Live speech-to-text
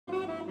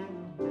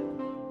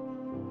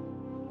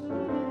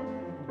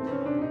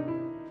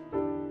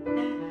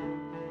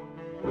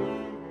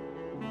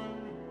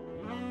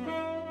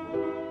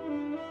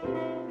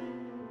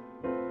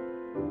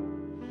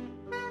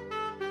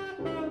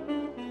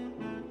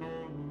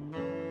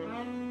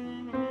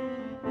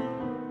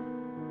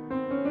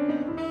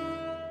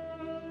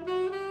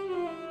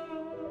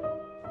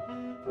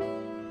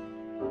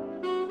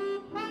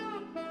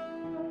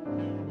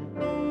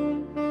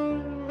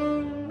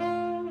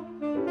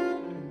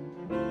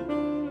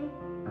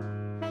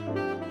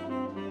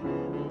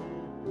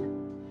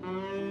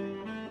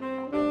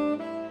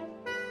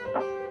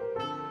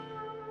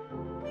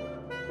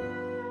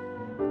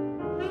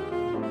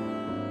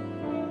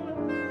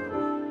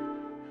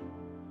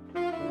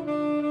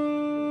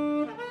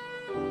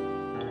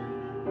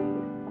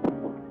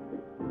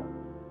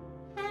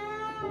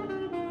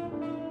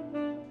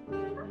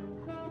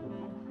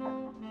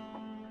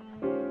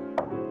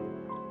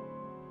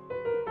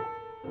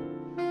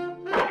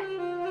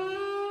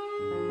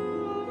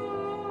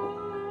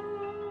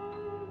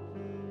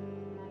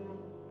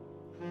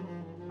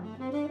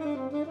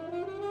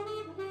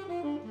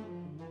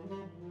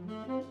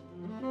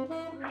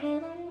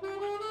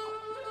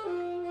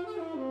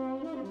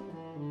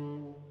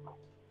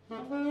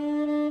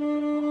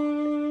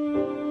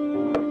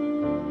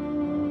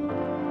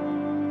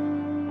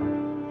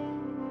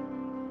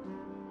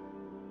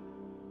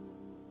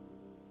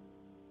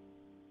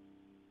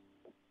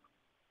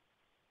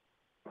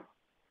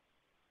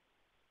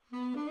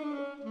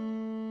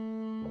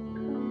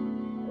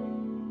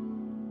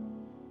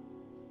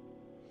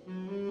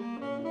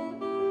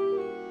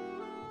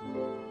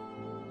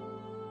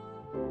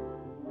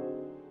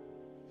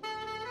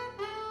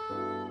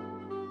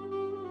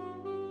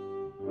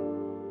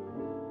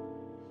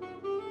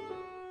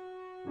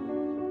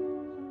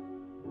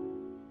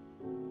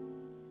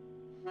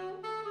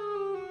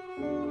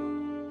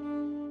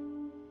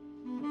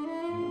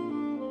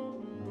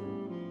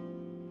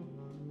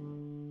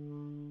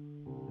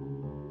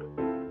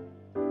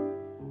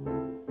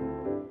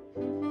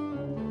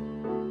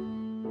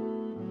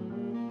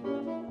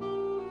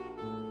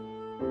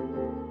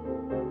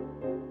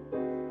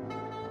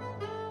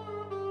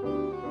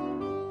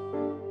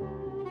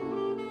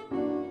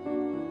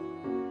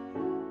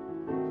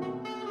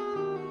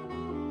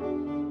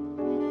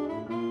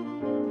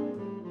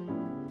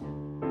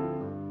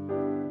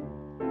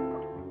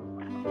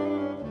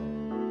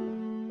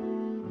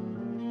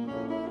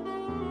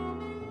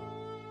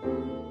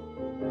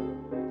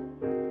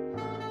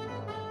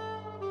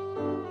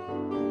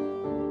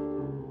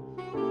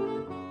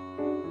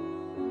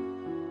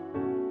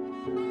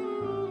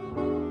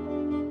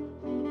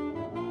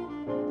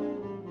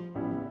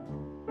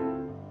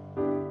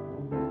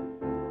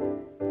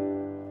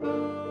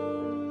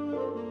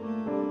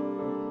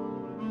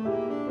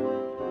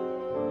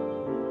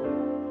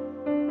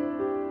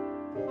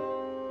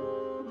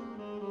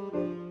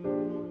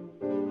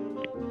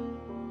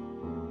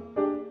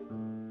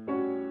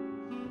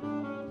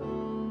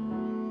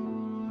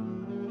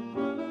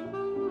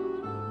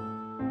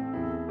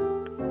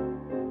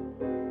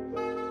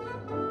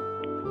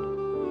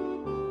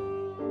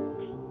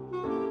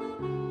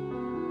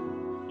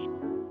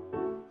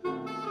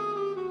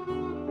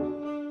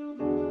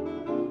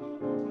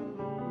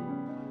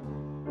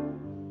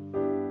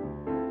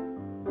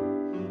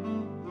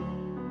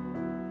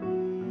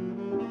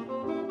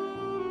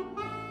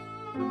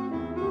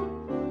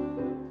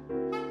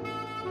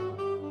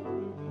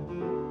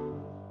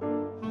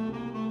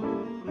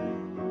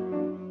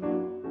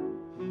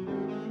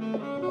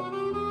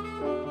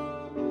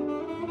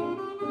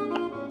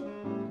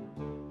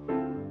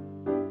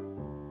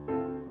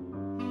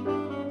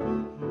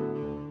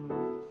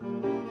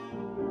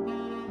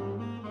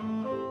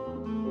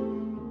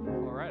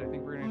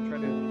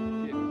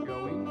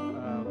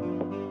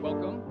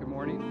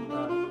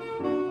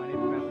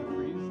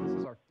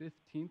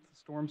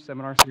Storm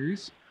Seminar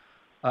Series.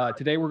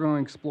 Today we're going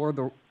to explore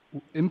the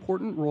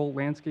important role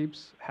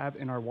landscapes have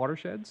in our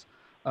watersheds.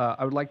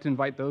 I would like to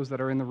invite those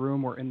that are in the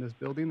room or in this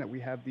building that we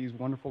have these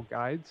wonderful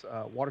guides,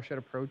 Watershed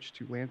Approach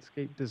to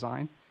Landscape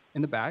Design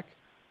in the back.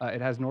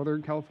 It has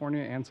Northern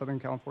California and Southern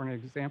California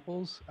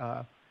examples,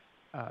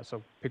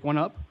 so pick one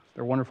up.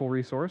 They're a wonderful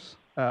resource.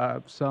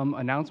 Some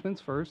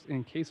announcements first.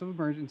 In case of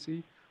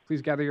emergency,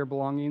 please gather your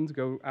belongings,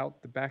 go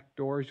out the back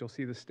doors, you'll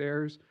see the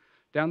stairs.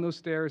 Down those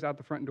stairs, out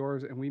the front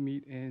doors, and we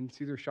meet in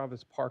Cesar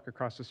Chavez Park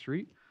across the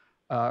street.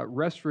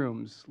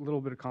 Restrooms, a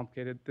little bit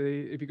complicated.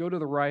 If you go to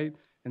the right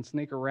and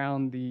snake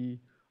around the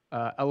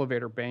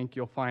elevator bank,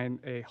 you'll find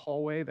a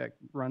hallway that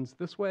runs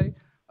this way.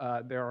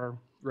 There are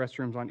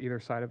restrooms on either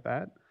side of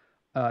that.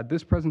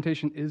 This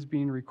presentation is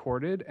being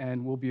recorded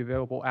and will be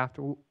available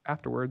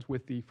afterwards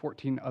with the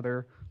 14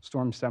 other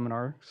storm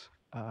seminars.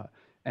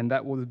 And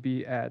that will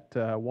be at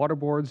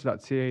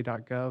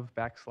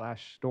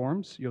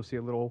waterboards.ca.gov/storms. You'll see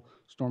a little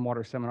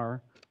stormwater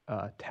seminar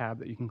tab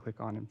that you can click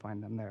on and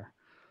find them there.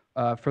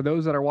 For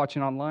those that are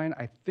watching online,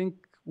 I think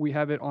we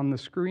have it on the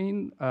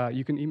screen.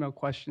 You can email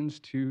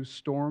questions to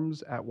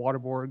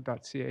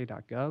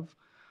storms@waterboard.ca.gov,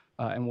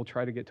 and we'll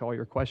try to get to all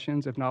your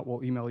questions. If not,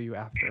 we'll email you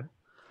after.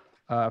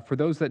 For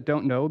those that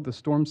don't know, the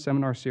Storm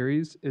Seminar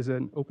Series is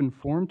an open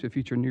forum to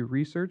feature new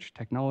research,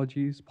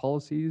 technologies,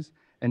 policies,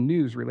 and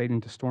news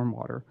relating to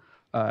stormwater.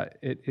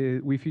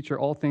 We feature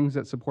all things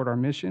that support our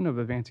mission of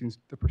advancing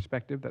the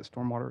perspective that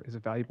stormwater is a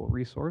valuable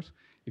resource.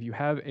 If you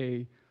have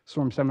a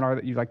storm seminar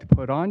that you'd like to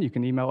put on, you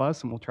can email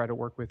us and we'll try to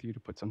work with you to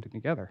put something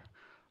together.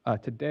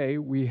 Today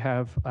we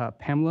have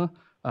Pamela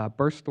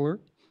Burstler.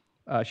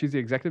 She's the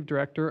Executive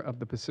Director of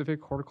the Pacific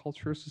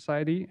Horticulture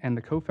Society and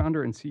the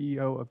co-founder and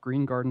CEO of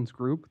Green Gardens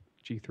Group,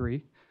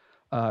 G3.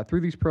 Through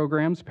these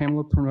programs,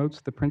 Pamela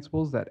promotes the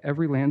principles that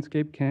every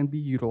landscape can be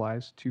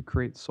utilized to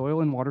create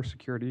soil and water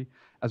security,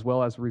 as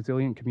well as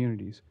resilient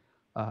communities.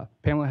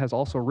 Pamela has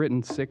also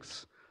written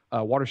 6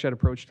 Watershed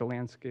Approach to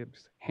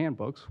Landscapes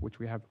handbooks, which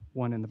we have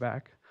one in the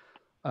back.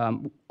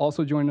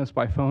 Also joining us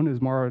by phone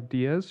is Mara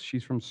Diaz.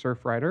 She's from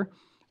Surfrider.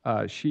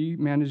 She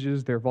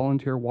manages their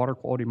volunteer water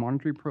quality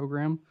monitoring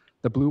program,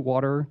 the Blue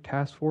Water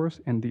Task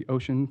Force, and the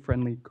Ocean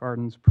Friendly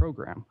Gardens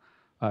program.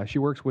 She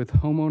works with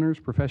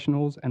homeowners,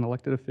 professionals, and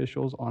elected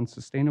officials on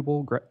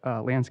sustainable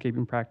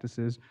landscaping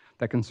practices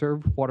that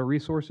conserve water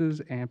resources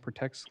and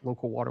protects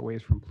local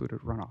waterways from polluted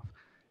runoff.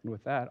 And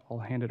with that, I'll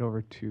hand it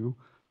over to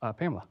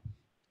Pamela.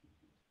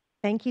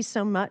 Thank you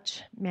so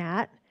much,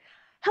 Matt.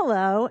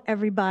 Hello,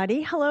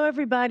 everybody. Hello,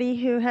 everybody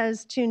who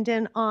has tuned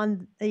in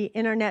on the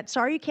internet.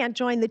 Sorry you can't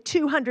join the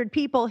 200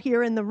 people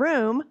here in the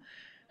room.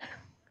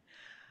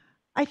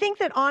 I think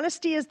that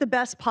honesty is the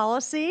best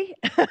policy.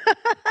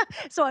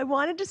 So I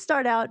wanted to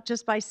start out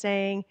just by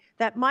saying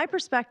that my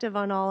perspective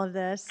on all of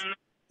this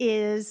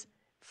is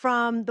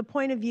from the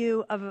point of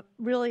view of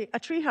really a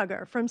tree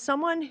hugger, from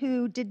someone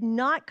who did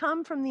not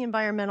come from the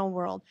environmental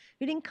world,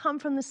 who didn't come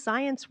from the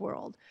science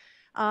world.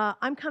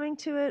 I'm coming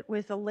to it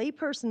with a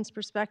layperson's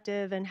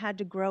perspective and had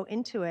to grow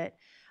into it.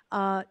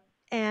 Uh,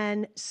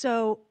 and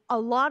so a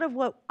lot of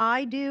what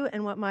I do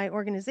and what my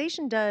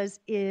organization does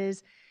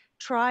is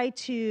try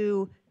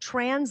to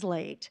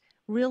translate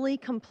really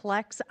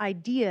complex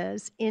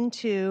ideas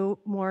into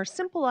more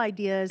simple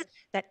ideas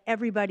that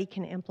everybody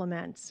can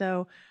implement.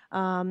 So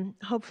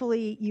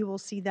hopefully you will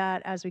see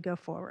that as we go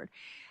forward.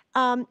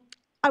 Um,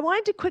 I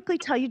wanted to quickly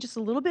tell you just a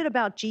little bit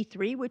about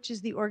G3, which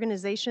is the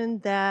organization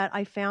that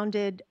I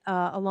founded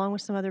along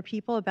with some other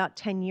people about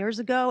 10 years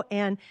ago.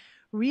 And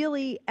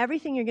really,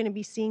 everything you're going to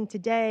be seeing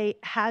today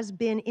has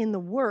been in the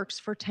works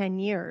for 10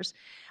 years.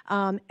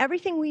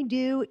 Everything we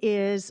do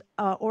is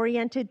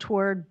oriented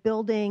toward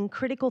building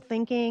critical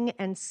thinking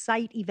and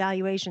site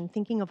evaluation,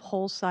 thinking of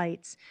whole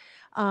sites.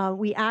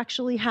 We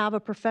actually have a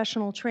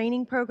professional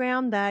training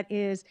program that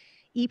is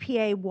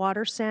EPA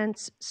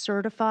WaterSense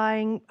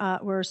certifying.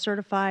 We're a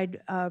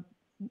certified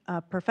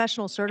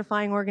professional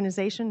certifying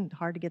organization.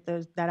 Hard to get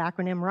that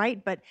acronym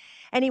right, but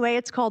anyway,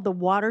 it's called the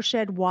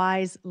Watershed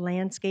Wise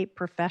Landscape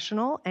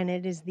Professional, and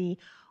it is the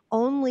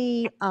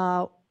only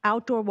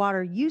outdoor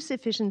water use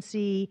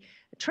efficiency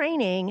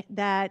training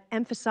that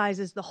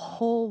emphasizes the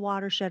whole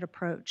watershed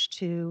approach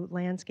to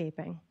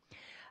landscaping.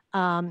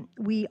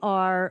 We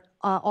are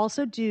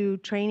also do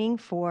training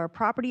for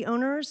property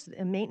owners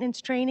and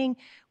maintenance training.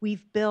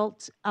 We've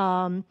built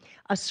a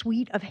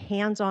suite of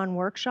hands-on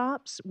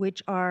workshops,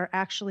 which are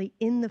actually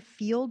in the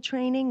field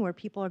training where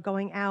people are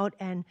going out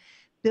and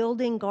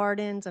building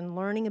gardens and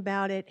learning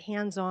about it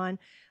hands-on.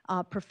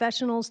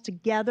 Professionals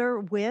together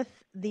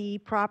with the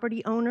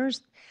property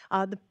owners.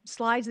 The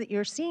slides that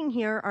you're seeing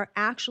here are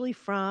actually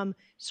from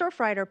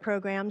Surfrider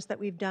programs that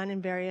we've done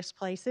in various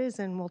places,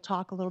 and we'll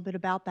talk a little bit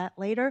about that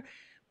later.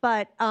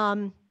 But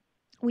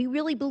we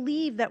really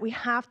believe that we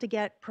have to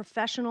get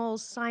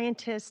professionals,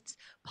 scientists,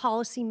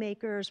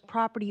 policymakers,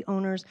 property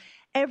owners,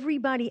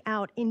 everybody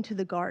out into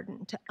the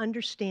garden to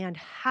understand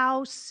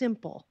how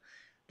simple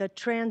the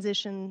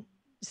transition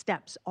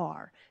steps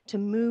are to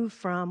move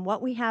from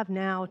what we have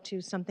now to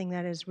something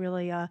that is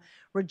really a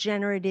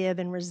regenerative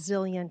and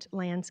resilient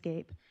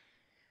landscape.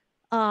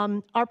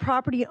 Our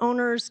property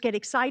owners get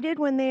excited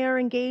when they are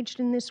engaged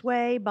in this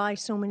way by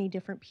so many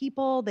different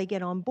people. They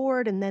get on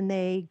board and then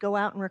they go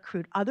out and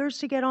recruit others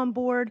to get on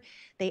board.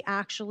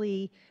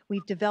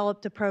 We've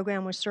developed a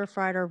program with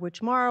Surfrider,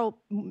 which Mara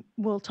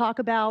will talk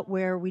about,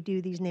 where we do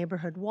these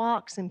neighborhood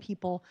walks and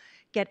people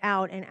get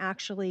out and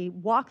actually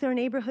walk their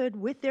neighborhood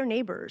with their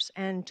neighbors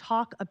and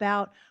talk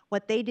about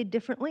what they did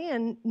differently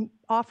and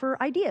offer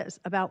ideas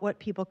about what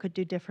people could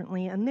do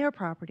differently on their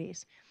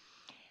properties.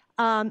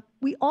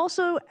 We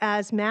also,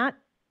 as Matt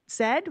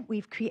said,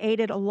 we've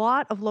created a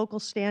lot of local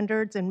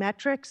standards and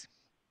metrics,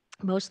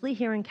 mostly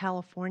here in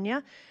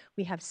California.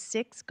 We have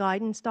 6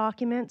 guidance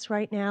documents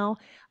right now.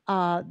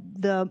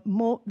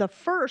 The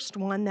first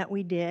one that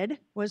we did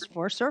was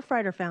for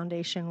Surfrider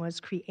Foundation, was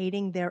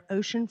creating their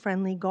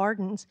ocean-friendly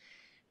gardens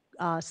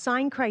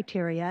sign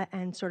criteria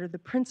and sort of the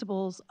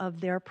principles of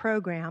their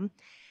program.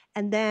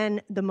 And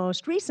then the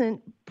most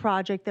recent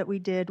project that we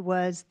did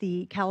was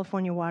the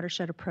California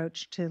Watershed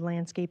Approach to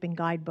Landscaping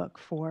Guidebook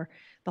for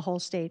the whole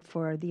state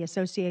for the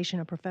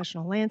Association of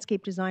Professional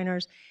Landscape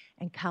Designers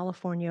and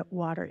California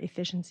Water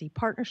Efficiency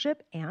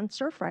Partnership and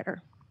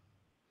Surfrider.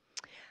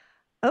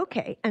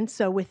 Okay, and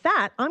so with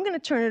that, I'm going to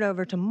turn it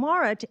over to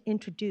Mara to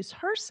introduce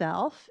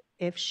herself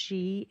if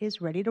she is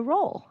ready to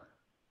roll.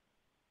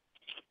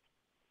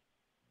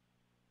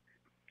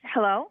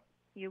 Hello,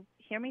 you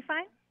hear me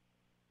fine?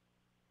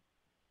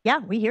 Yeah,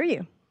 we hear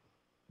you.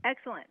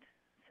 Excellent.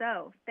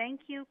 So thank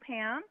you,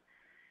 Pam.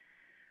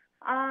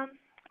 I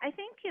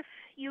think if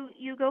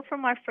you go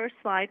from our first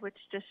slide, which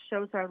just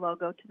shows our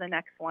logo, to the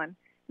next one,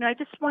 I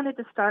just wanted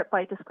to start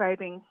by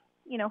describing,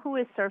 who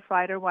is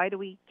Surfrider? Why do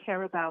we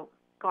care about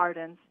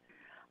gardens?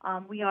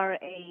 We are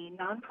a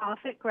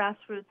nonprofit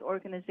grassroots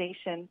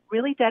organization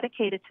really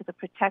dedicated to the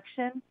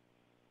protection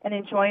and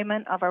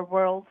enjoyment of our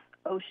world's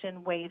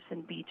ocean, waves,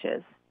 and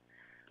beaches.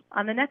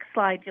 On the next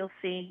slide, you'll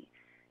see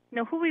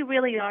who we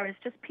really are is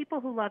just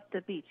people who love the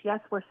beach. Yes,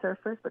 we're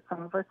surfers, but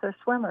some of us are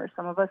swimmers.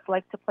 Some of us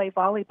like to play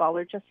volleyball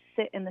or just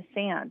sit in the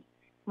sand.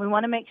 We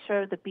want to make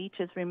sure the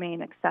beaches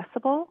remain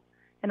accessible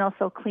and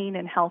also clean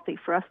and healthy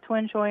for us to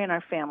enjoy and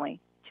our family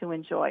to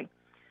enjoy.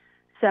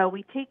 So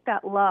we take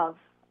that love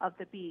of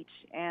the beach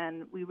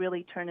and we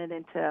really turn it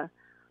into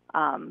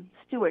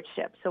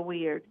stewardship. So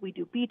we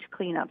do beach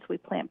cleanups, we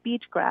plant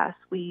beach grass,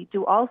 we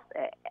do all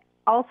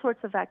sorts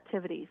of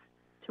activities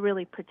to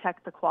really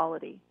protect the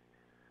quality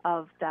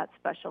of that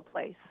special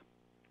place.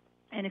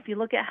 And if you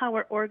look at how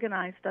we're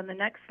organized on the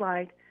next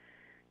slide,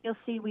 you'll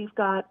see we've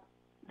got,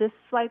 this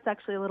slide's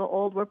actually a little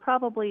old, we're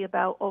probably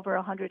about over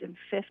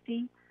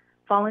 150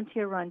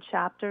 volunteer-run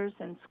chapters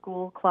and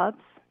school clubs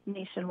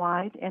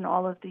nationwide in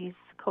all of these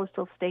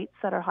coastal states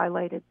that are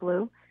highlighted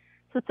blue.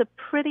 So it's a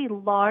pretty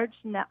large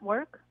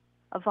network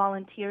of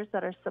volunteers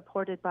that are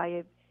supported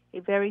by a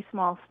very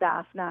small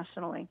staff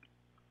nationally.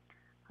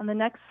 On the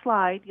next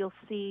slide, you'll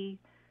see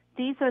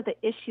these are the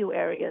issue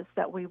areas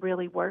that we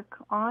really work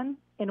on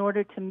in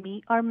order to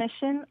meet our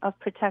mission of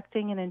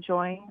protecting and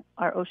enjoying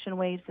our ocean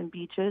waves and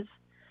beaches.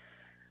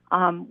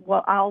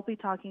 What I'll be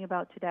talking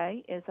about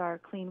today is our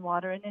Clean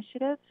Water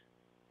Initiative,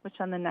 which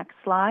on the next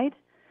slide,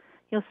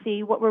 you'll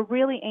see what we're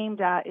really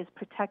aimed at is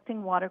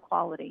protecting water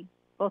quality,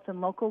 both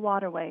in local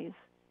waterways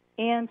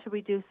and to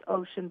reduce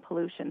ocean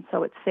pollution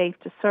so it's safe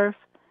to surf,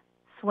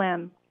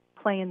 swim,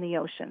 play in the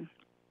ocean.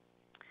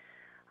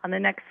 On the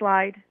next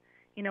slide,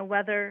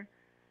 whether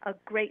a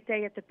great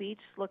day at the beach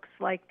looks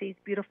like these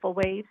beautiful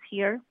waves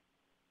here,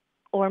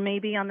 or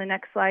maybe on the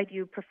next slide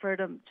you prefer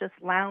to just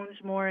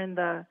lounge more in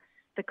the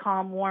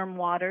calm, warm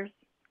waters,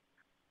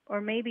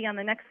 or maybe on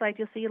the next slide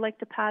you'll see you like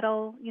to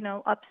paddle,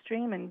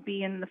 upstream and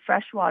be in the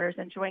fresh waters,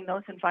 enjoying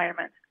those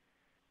environments.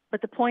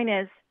 But the point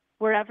is,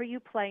 wherever you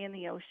play in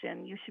the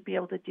ocean, you should be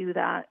able to do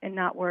that and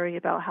not worry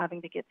about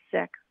having to get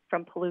sick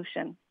from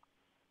pollution.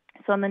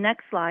 So on the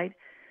next slide,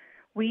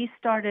 we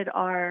started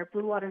our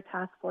Blue Water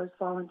Task Force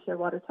volunteer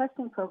water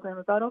testing program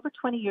about over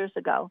 20 years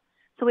ago.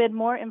 So we had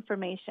more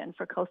information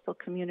for coastal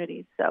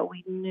communities. So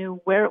we knew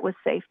where it was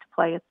safe to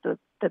play at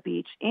the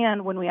beach.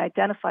 And when we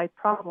identified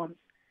problems,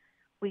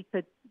 we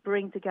could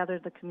bring together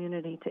the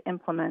community to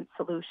implement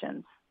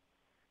solutions.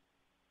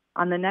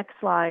 On the next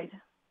slide,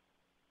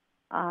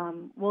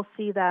 we'll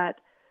see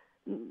that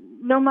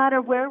no matter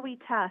where we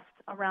test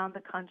around the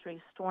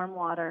country,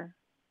 stormwater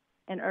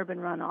and urban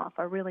runoff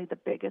are really the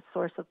biggest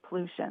source of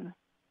pollution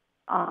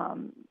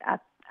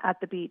at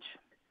the beach.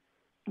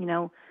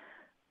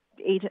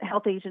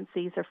 Health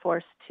agencies are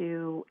forced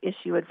to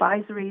issue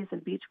advisories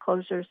and beach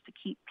closures to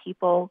keep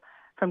people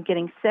from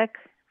getting sick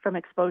from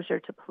exposure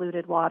to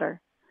polluted water.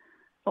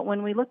 But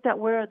when we looked at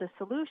where are the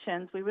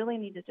solutions, we really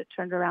needed to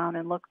turn around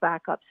and look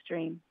back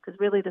upstream, because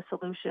really the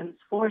solutions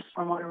for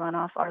stormwater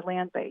runoff are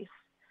land-based.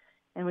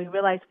 And we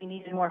realized we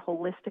needed more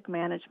holistic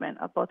management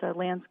of both our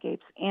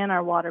landscapes and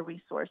our water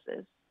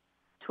resources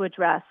to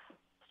address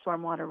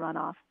stormwater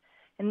runoff.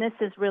 And this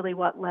is really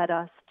what led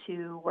us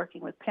to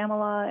working with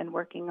Pamela and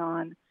working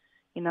on,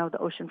 the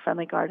Ocean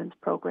Friendly Gardens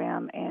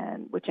program,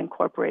 and which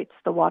incorporates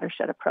the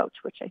watershed approach,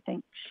 which I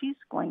think she's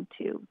going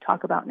to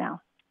talk about now.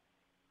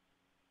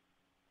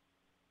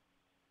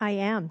 I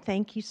am.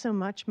 Thank you so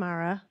much,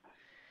 Mara.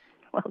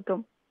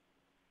 Welcome.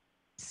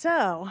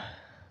 So,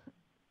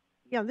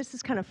 this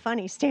is kind of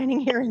funny standing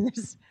here in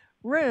this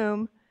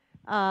room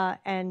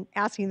and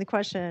asking the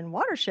question,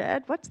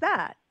 watershed, what's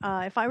that?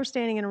 If I were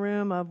standing in a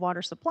room of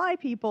water supply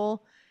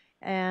people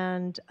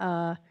and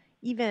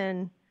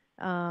even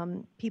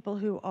people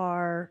who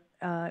are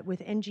with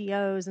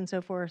NGOs and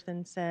so forth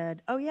and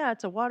said, oh yeah,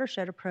 it's a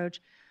watershed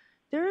approach,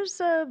 there's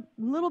a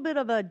little bit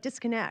of a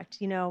disconnect.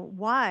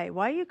 Why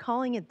are you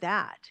calling it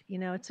that?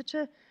 It's such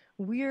a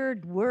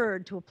weird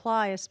word to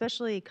apply,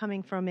 especially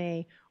coming from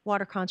a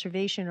water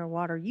conservation or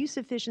water use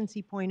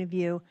efficiency point of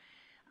view.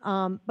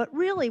 But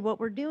really what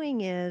we're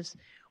doing is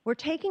we're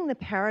taking the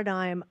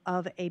paradigm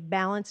of a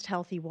balanced,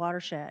 healthy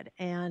watershed.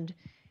 And,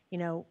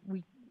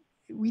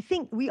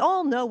 we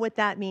all know what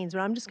that means,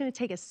 but I'm just going to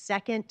take a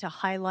second to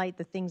highlight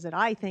the things that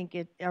I think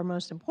are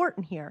most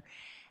important here.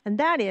 And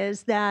that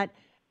is that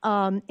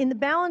in the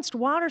balanced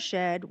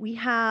watershed, we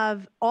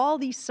have all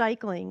these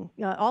cycling,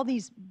 all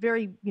these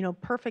very,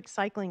 perfect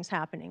cyclings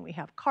happening. We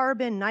have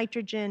carbon,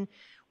 nitrogen,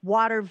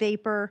 water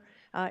vapor.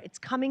 It's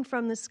coming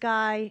from the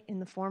sky in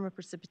the form of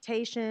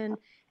precipitation,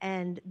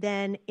 and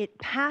then it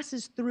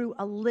passes through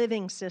a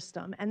living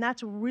system. And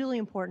that's really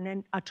important,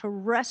 and a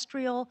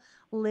terrestrial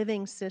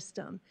living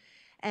system.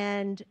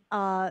 And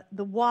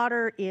the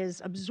water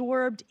is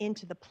absorbed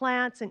into the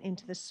plants and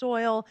into the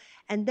soil.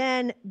 And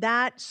then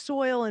that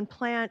soil and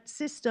plant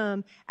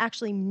system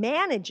actually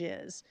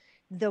manages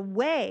the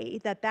way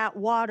that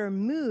water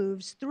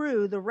moves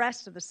through the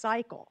rest of the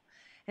cycle.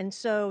 And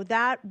so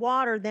that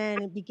water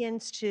then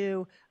begins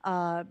to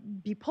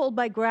be pulled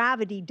by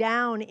gravity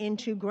down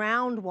into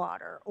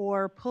groundwater,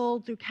 or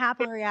pulled through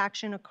capillary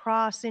action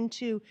across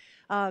into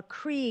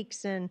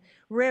creeks and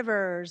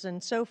rivers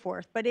and so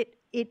forth. But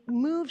it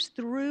moves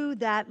through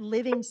that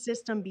living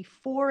system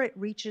before it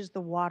reaches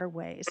the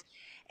waterways.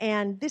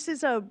 And this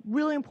is a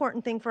really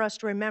important thing for us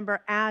to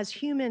remember as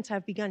humans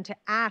have begun to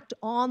act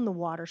on the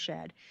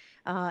watershed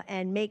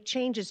and make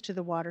changes to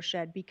the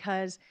watershed,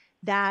 because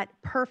that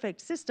perfect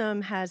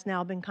system has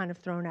now been kind of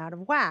thrown out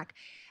of whack.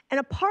 And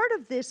a part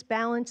of this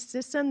balanced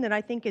system that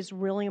I think is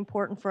really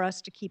important for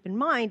us to keep in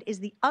mind is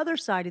the other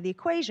side of the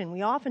equation.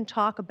 We often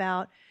talk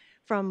about,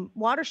 from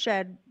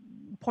watershed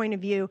point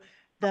of view,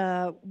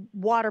 the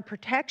water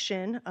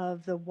protection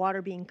of the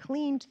water being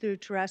cleaned through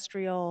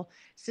terrestrial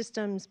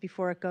systems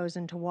before it goes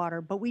into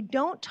water. But we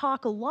don't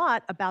talk a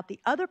lot about the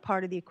other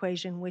part of the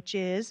equation, which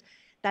is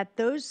that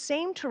those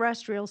same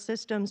terrestrial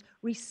systems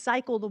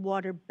recycle the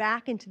water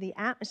back into the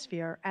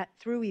atmosphere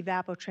through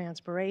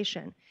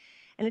evapotranspiration.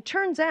 And it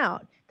turns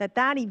out that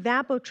that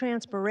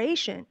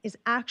evapotranspiration is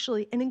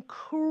actually an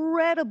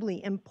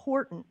incredibly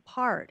important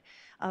part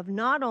of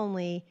not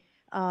only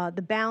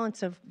the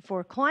balance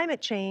for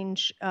climate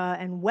change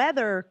and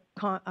weather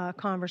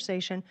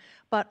conversation,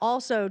 but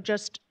also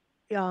just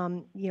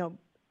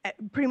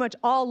pretty much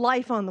all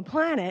life on the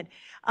planet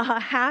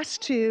has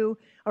to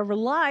or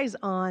relies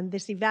on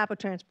this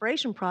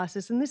evapotranspiration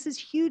process, and this is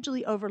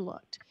hugely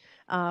overlooked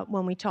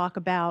when we talk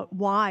about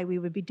why we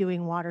would be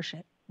doing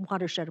watershed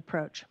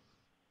approach.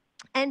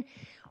 And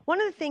one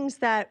of the things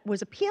that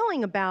was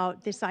appealing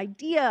about this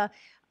idea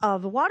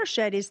of a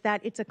watershed is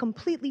that it's a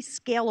completely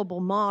scalable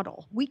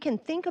model. We can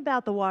think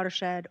about the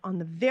watershed on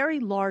the very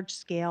large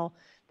scale,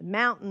 the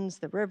mountains,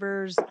 the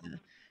rivers,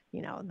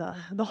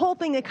 the whole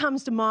thing that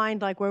comes to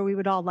mind, like where we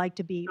would all like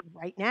to be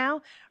right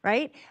now,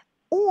 right?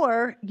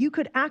 Or you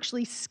could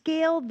actually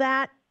scale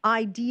that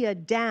idea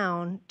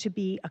down to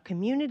be a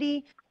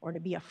community or to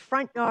be a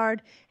front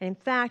yard. And in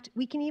fact,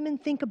 we can even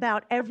think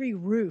about every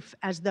roof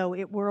as though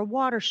it were a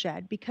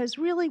watershed, because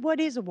really, what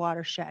is a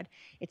watershed?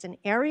 It's an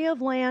area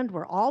of land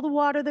where all the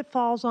water that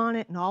falls on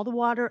it and all the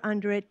water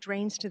under it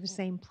drains to the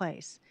same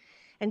place.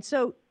 And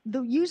so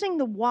using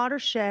the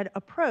watershed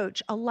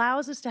approach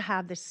allows us to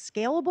have this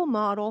scalable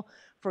model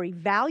for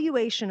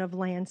evaluation of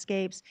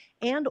landscapes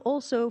and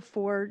also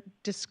for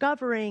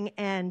discovering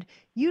and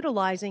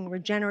utilizing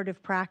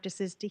regenerative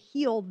practices to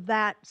heal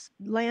that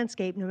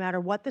landscape no matter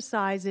what the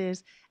size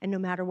is and no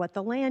matter what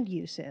the land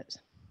use is.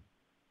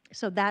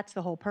 So that's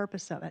the whole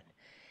purpose of it.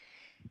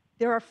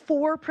 There are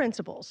 4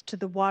 principles to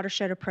the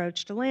watershed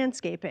approach to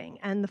landscaping,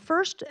 and the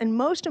first and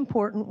most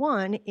important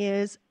one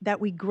is that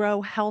we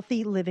grow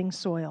healthy living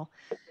soil.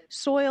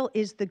 Soil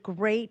is the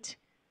great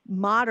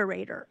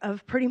moderator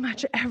of pretty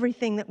much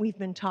everything that we've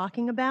been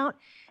talking about,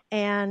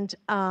 and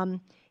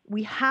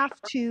we have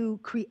to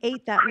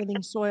create that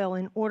living soil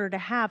in order to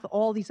have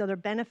all these other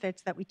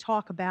benefits that we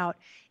talk about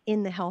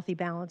in the healthy,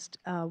 balanced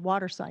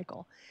water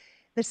cycle.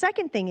 The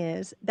second thing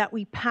is that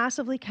we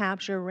passively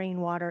capture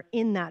rainwater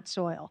in that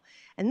soil.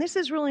 And this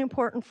is really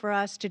important for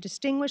us to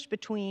distinguish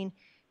between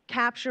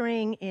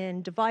capturing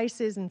in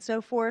devices and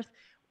so forth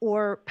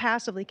or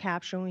passively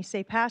capture. When we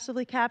say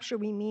passively capture,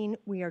 we mean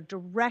we are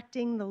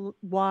directing the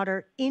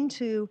water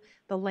into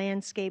the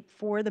landscape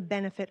for the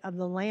benefit of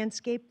the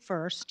landscape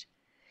first,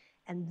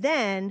 and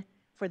then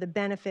for the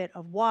benefit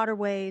of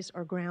waterways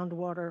or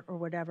groundwater or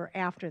whatever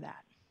after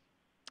that.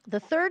 The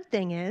third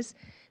thing is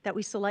that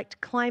we select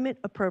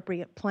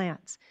climate-appropriate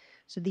plants.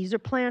 So these are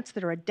plants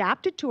that are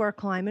adapted to our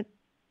climate,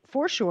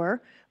 for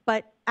sure,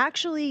 but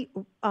actually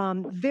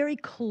very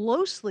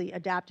closely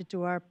adapted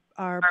to our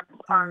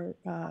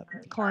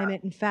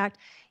climate. In fact,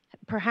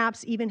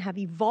 perhaps even have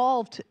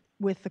evolved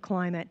with the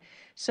climate,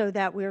 so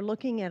that we're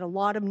looking at a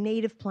lot of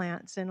native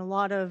plants and a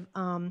lot of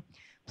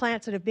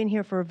plants that have been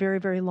here for a very,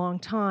 very long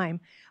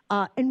time.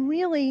 And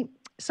really,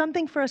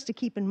 something for us to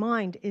keep in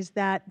mind is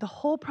that the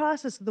whole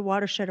process of the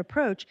watershed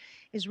approach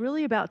is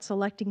really about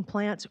selecting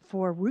plants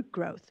for root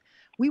growth.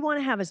 We want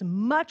to have as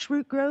much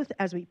root growth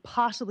as we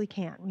possibly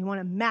can. We want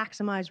to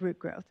maximize root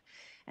growth.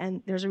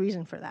 And there's a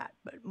reason for that,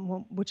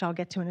 which I'll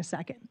get to in a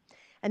second.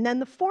 And then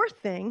the fourth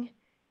thing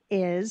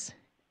is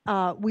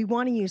we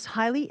want to use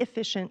highly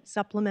efficient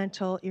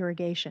supplemental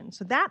irrigation.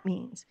 So that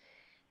means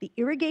the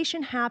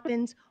irrigation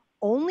happens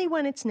only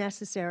when it's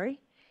necessary.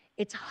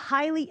 It's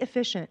highly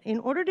efficient. In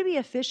order to be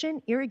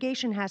efficient,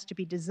 irrigation has to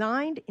be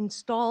designed,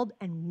 installed,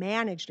 and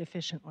managed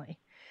efficiently.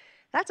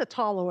 That's a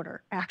tall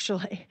order,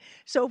 actually.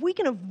 So if we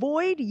can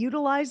avoid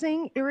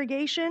utilizing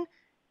irrigation,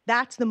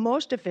 that's the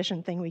most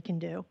efficient thing we can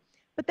do.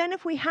 But then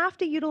if we have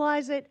to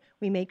utilize it,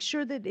 we make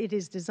sure that it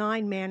is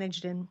designed,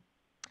 managed,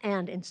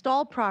 and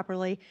installed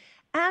properly.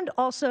 And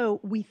also,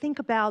 we think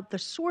about the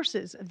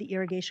sources of the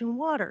irrigation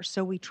water.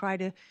 So we try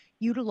to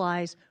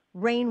utilize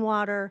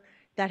rainwater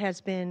that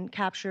has been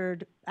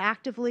captured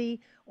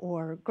actively,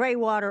 or gray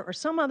water, or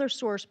some other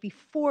source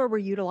before we're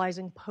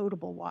utilizing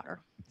potable water.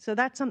 So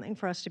that's something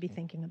for us to be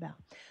thinking about.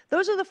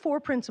 Those are the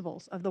 4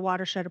 principles of the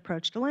watershed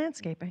approach to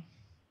landscaping.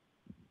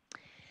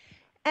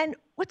 And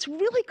what's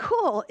really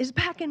cool is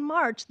back in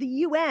March, the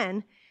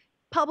UN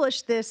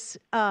published this,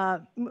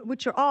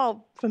 which you're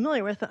all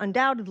familiar with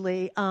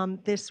undoubtedly,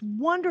 this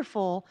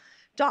wonderful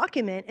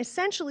document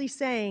essentially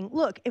saying,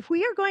 look, if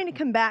we are going to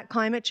combat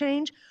climate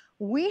change,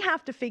 we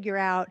have to figure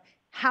out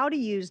how to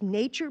use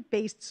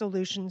nature-based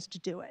solutions to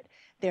do it.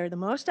 They're the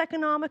most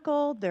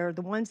economical, they're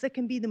the ones that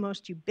can be the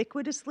most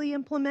ubiquitously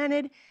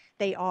implemented,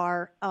 they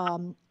are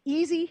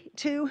easy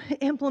to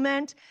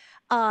implement,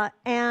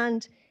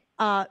 and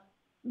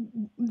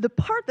the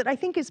part that I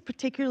think is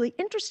particularly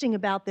interesting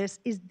about this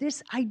is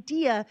this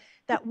idea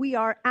that we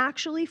are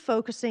actually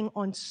focusing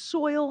on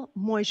soil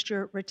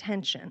moisture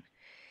retention.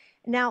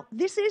 Now,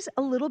 this is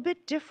a little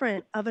bit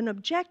different of an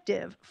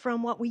objective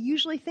from what we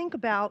usually think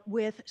about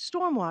with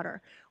stormwater,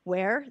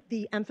 where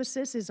the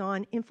emphasis is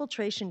on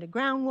infiltration to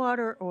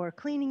groundwater or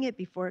cleaning it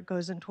before it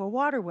goes into a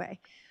waterway.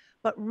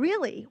 But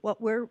really,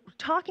 what we're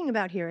talking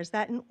about here is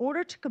that in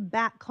order to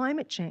combat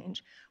climate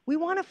change, we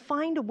want to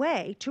find a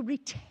way to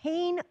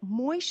retain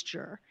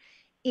moisture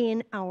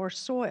in our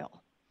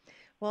soil.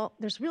 Well,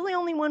 there's really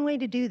only one way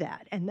to do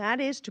that, and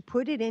that is to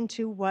put it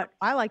into what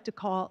I like to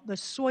call the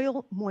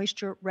soil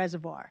moisture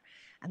reservoir.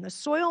 And the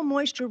soil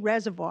moisture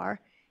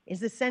reservoir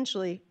is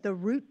essentially the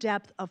root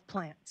depth of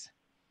plants.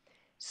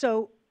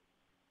 So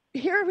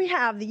here we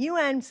have the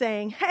UN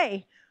saying,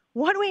 hey,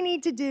 what do we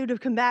need to do to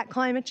combat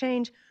climate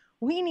change?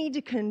 We need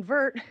to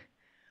convert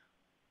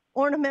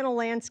ornamental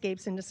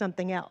landscapes into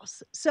something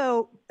else.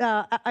 So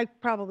I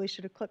probably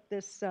should have clipped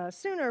this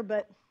sooner,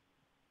 but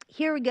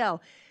here we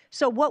go.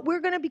 So what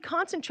we're going to be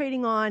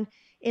concentrating on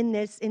in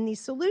these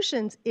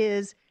solutions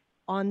is,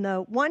 on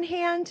the one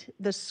hand,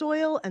 the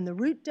soil and the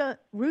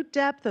root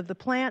depth of the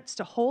plants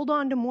to hold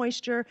on to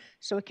moisture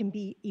so it can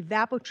be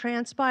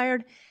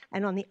evapotranspired,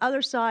 and on the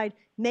other side,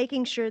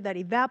 making sure that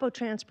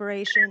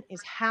evapotranspiration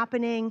is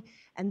happening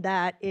and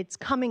that it's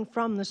coming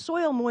from the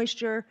soil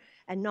moisture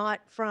and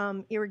not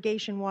from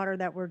irrigation water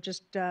that we're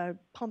just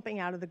pumping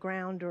out of the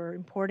ground or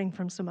importing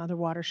from some other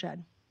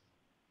watershed.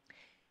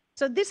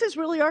 So this is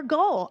really our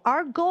goal.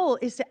 Our goal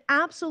is to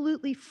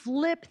absolutely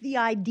flip the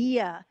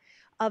idea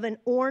of an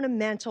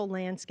ornamental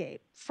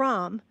landscape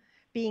from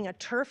being a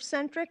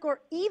turf-centric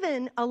or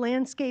even a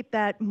landscape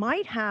that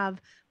might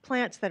have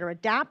plants that are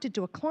adapted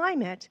to a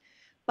climate,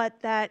 but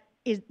that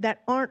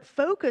aren't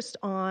focused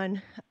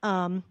on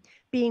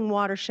being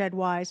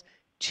watershed-wise,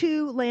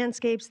 to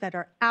landscapes that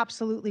are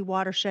absolutely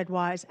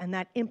watershed-wise and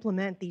that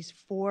implement these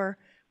 4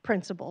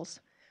 principles.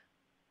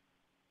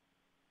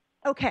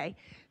 Okay,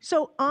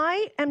 so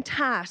I am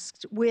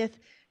tasked with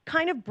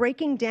kind of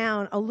breaking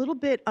down a little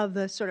bit of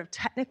the sort of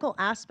technical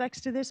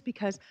aspects to this,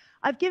 because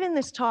I've given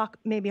this talk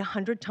maybe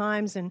 100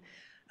 times, and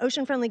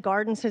Ocean Friendly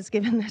Gardens has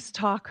given this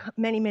talk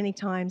many, many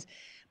times.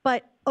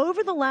 But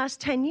over the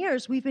last 10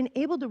 years, we've been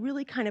able to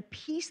really kind of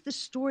piece the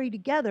story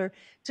together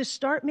to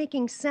start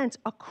making sense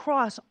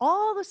across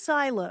all the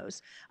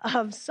silos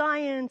of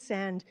science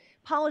and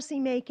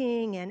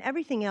policymaking and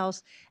everything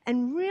else,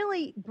 and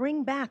really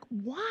bring back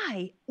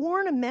why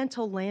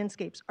ornamental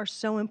landscapes are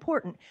so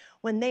important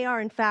when they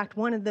are, in fact,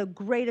 one of the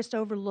greatest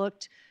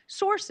overlooked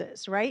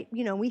sources, right?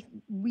 You know,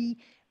 we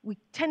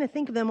tend to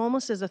think of them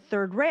almost as a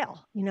third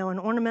rail, you know, an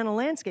ornamental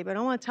landscape. I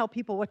don't want to tell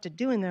people what to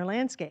do in their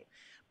landscape,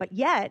 but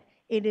yet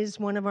it is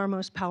one of our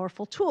most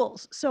powerful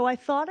tools. So I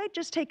thought I'd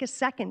just take a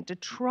second to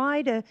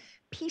try to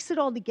piece it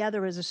all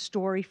together as a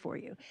story for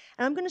you.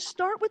 And I'm going to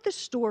start with the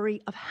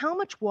story of how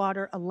much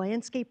water a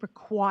landscape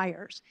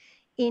requires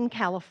in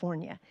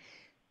California.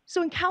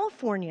 So in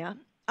California,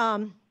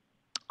 on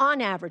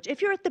average,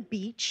 if you're at the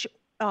beach,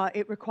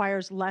 it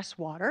requires less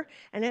water.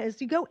 And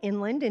as you go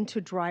inland into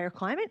drier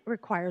climate, it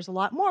requires a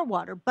lot more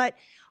water. But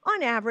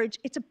on average,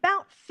 it's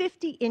about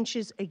 50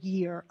 inches a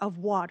year of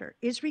water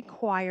is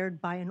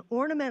required by an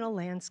ornamental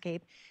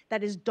landscape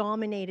that is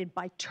dominated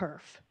by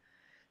turf.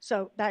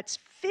 So that's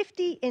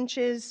 50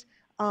 inches,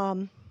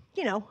 you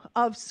know,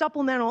 of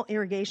supplemental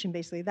irrigation,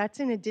 basically. That's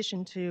in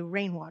addition to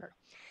rainwater.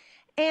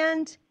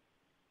 And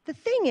the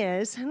thing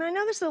is, and I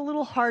know this is a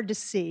little hard to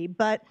see,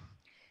 but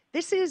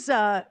this is,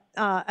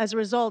 as a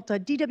result,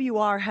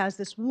 DWR has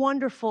this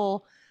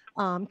wonderful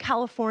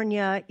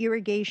California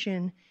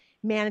irrigation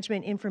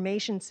management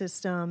information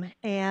system,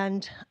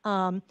 and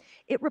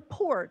it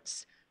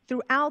reports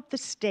throughout the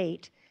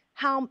state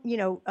how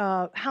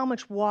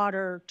much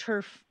water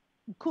turf,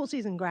 cool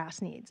season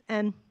grass needs.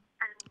 And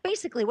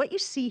basically what you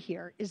see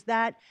here is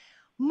that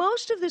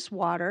most of this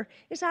water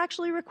is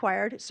actually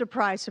required,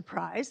 surprise,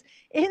 surprise,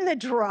 in the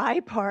dry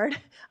part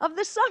of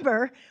the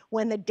summer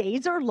when the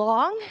days are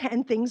long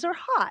and things are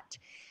hot.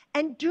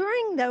 And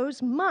during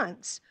those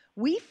months,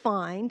 we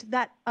find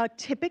that a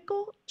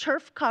typical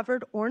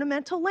turf-covered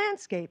ornamental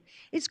landscape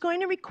is going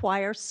to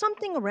require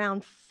something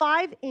around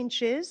 5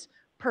 inches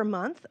per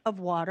month of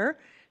water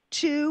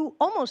to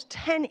almost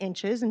 10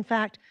 inches, in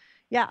fact,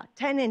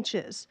 10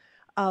 inches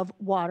of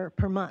water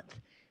per month.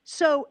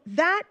 So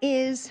that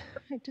is,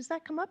 does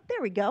that come up?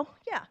 There we go,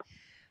 yeah.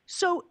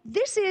 So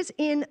this is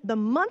in the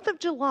month of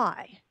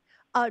July.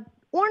 An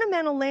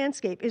ornamental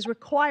landscape is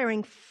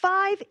requiring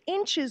 5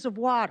 inches of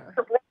water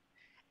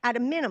at a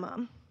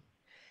minimum,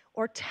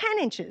 or 10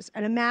 inches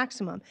at a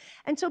maximum.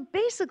 And so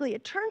basically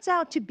it turns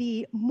out to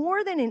be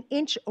more than an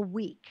inch a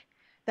week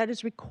that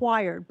is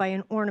required by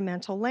an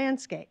ornamental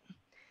landscape.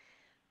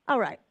 All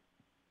right,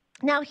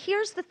 now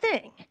here's the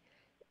thing.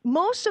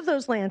 Most of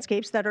those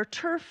landscapes that are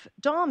turf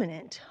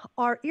dominant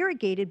are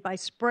irrigated by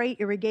spray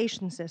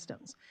irrigation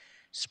systems.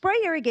 Spray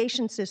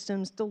irrigation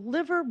systems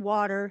deliver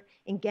water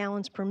in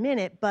gallons per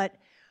minute, but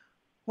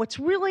what's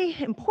really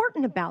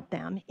important about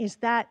them is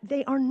that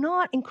they are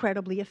not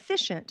incredibly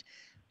efficient.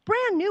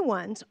 Brand new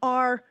ones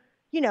are,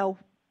 you know,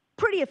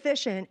 pretty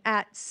efficient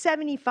at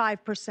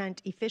 75%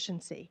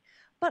 efficiency.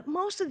 But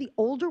most of the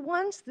older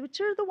ones,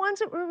 which are the ones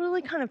that we're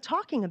really kind of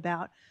talking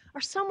about,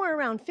 are somewhere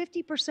around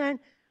 50%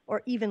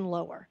 or even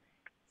lower.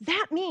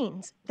 That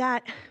means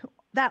that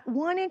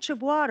 1 inch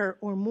of water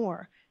or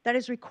more that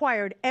is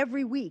required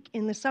every week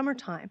in the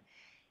summertime,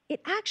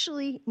 it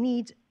actually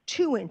needs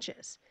 2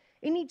 inches.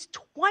 It needs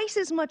twice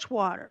as much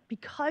water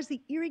because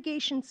the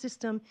irrigation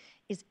system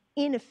is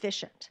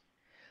inefficient.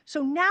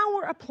 So now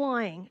we're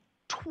applying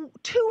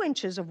 2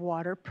 inches of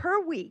water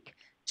per week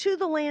to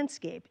the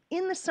landscape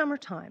in the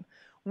summertime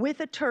with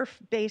a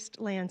turf-based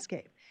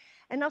landscape.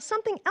 And now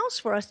something else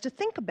for us to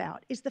think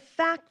about is the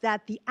fact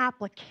that the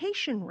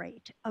application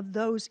rate of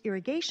those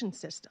irrigation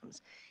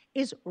systems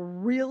is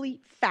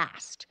really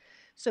fast.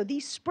 So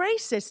these spray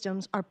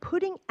systems are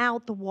putting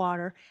out the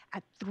water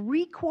at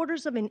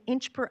 3/4 of an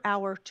inch per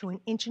hour to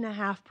 1.5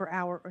 inches per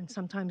hour, and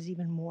sometimes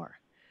even more.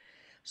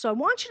 So I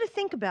want you to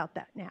think about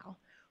that now.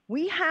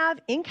 We have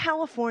in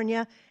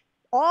California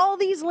all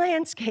these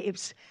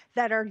landscapes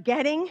that are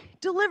getting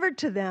delivered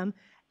to them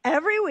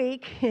every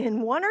week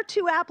in 1 or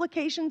 2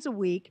 applications a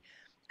week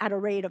at a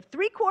rate of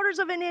 3/4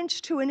 of an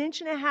inch to 1.5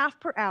 inches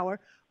per hour,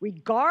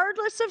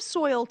 regardless of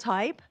soil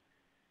type,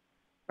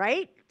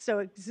 right? So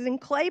it's in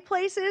clay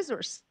places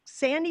or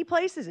sandy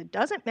places, it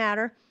doesn't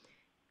matter.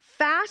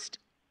 Fast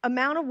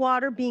amount of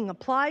water being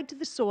applied to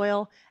the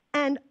soil,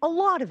 and a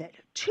lot of it,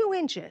 2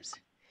 inches,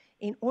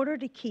 in order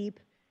to keep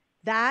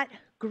that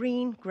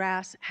green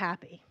grass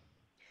happy.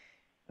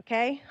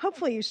 Okay?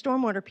 Hopefully you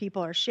stormwater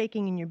people are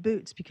shaking in your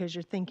boots because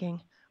you're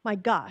thinking, my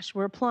gosh,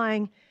 we're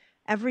applying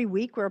every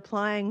week, we're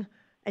applying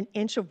 1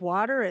 inch of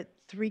water at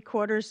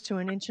 3/4 to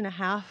 1.5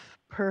 inches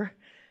per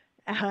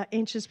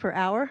inches per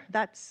hour.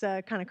 That's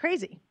kind of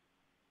crazy.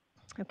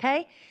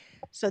 Okay?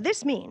 So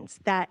this means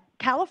that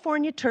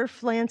California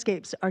turf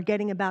landscapes are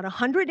getting about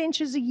 100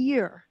 inches a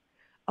year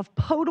of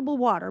potable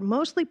water,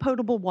 mostly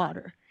potable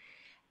water.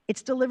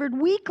 It's delivered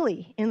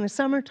weekly in the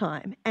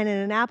summertime and at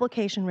an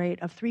application rate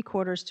of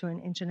 3/4 to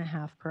 1.5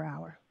 inches per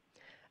hour.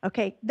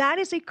 Okay, that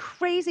is a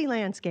crazy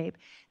landscape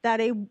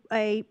that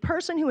a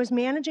person who is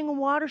managing a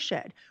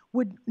watershed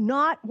would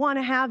not want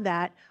to have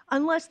that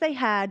unless they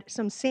had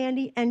some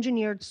sandy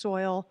engineered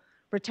soil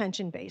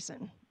retention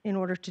basin in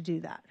order to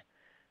do that,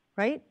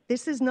 right?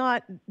 This is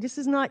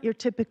not your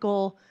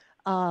typical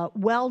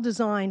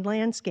well-designed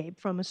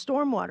landscape from a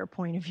stormwater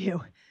point of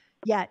view.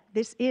 Yet,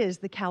 this is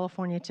the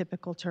California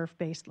typical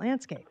turf-based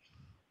landscape.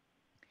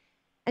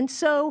 And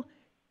so,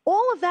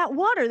 all of that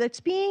water that's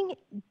being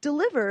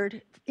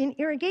delivered in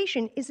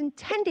irrigation is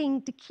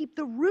intending to keep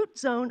the root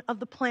zone of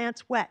the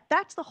plants wet.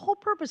 That's the whole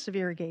purpose of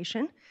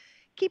irrigation,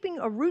 keeping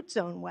a root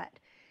zone wet.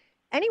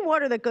 Any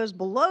water that goes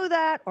below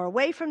that or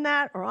away from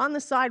that or on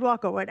the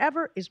sidewalk or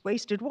whatever is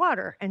wasted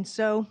water. And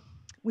so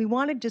we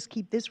want to just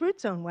keep this root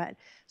zone wet.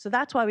 So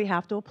that's why we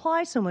have to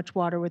apply so much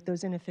water with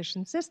those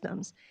inefficient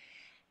systems.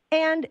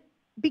 And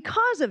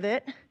because of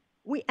it,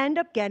 we end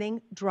up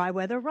getting dry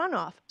weather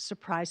runoff.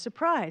 Surprise,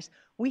 surprise.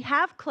 We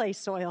have clay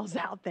soils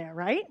out there,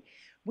 right?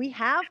 We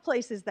have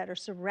places that are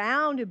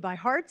surrounded by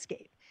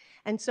hardscape.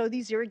 And so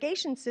these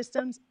irrigation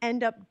systems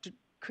end up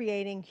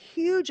creating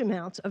huge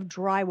amounts of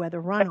dry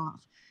weather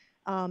runoff,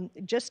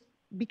 just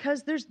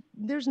because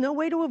there's no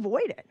way to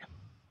avoid it.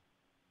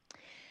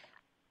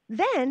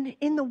 Then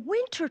in the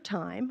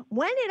wintertime,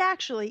 when it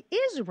actually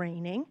is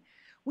raining,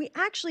 we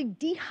actually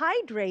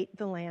dehydrate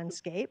the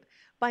landscape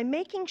by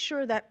making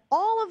sure that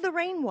all of the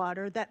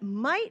rainwater that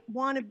might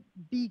want to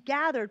be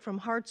gathered from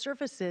hard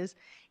surfaces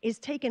is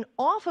taken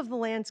off of the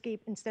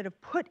landscape instead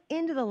of put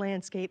into the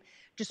landscape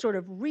to sort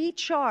of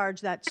recharge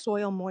that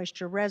soil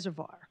moisture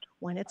reservoir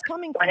when it's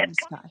coming from the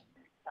sky.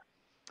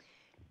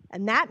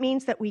 And that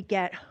means that we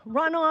get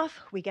runoff,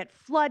 we get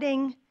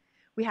flooding,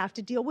 we have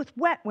to deal with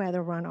wet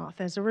weather runoff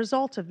as a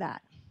result of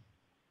that.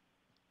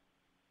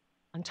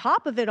 On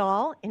top of it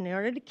all, in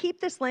order to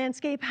keep this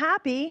landscape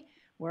happy,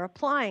 we're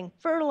applying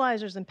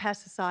fertilizers and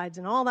pesticides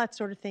and all that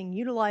sort of thing,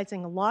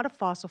 utilizing a lot of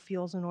fossil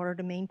fuels in order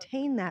to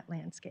maintain that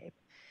landscape.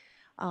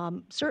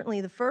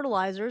 Certainly the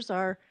fertilizers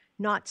are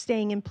not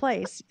staying in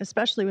place,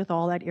 especially with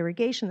all that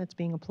irrigation that's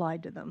being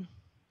applied to them.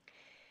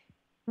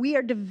 We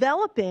are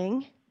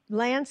developing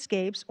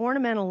landscapes,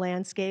 ornamental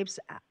landscapes,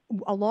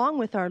 along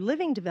with our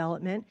living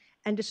development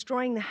and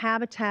destroying the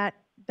habitat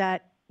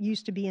that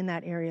used to be in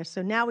that area.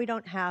 So now we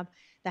don't have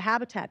the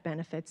habitat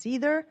benefits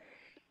either.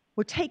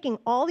 We're taking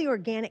all the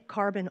organic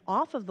carbon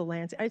off of the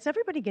landscape. Is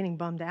everybody getting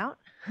bummed out?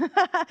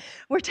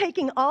 We're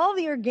taking all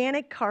the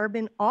organic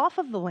carbon off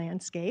of the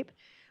landscape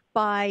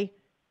by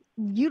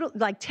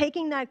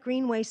taking that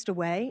green waste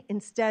away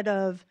instead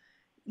of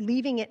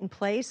leaving it in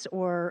place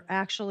or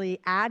actually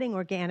adding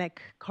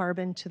organic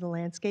carbon to the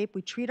landscape.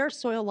 We treat our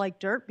soil like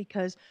dirt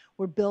because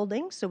we're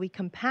building, so we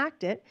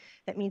compact it.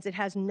 That means it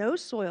has no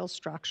soil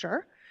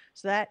structure.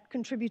 So that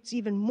contributes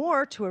even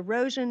more to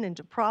erosion and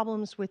to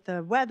problems with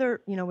the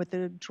weather, with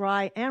the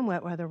dry and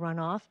wet weather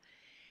runoff.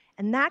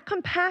 And that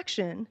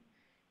compaction,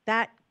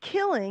 that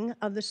killing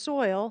of the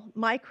soil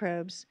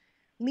microbes,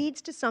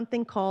 leads to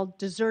something called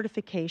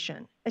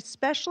desertification,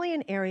 especially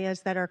in areas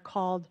that are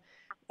called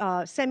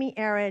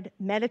semi-arid,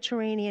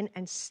 Mediterranean,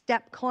 and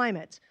steppe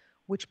climates,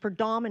 which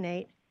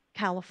predominate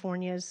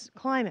California's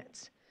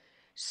climates.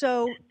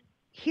 So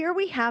here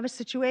we have a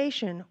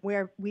situation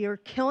where we are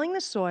killing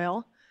the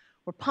soil.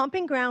 We're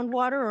pumping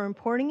groundwater or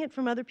importing it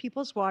from other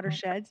people's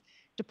watersheds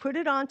to put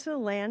it onto the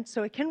land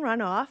so it can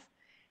run off.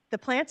 The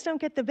plants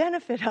don't get the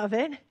benefit of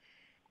it.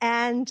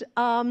 And,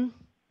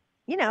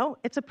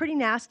 it's a pretty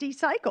nasty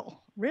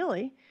cycle,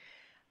 really.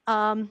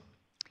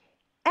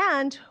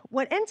 And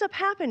what ends up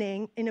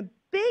happening in a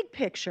big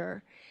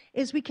picture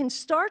is we can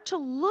start to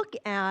look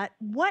at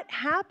what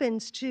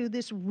happens to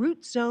this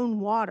root zone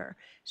water.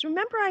 So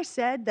remember I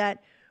said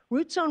that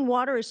root zone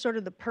water is sort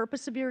of the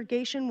purpose of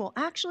irrigation? Well,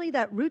 actually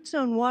that root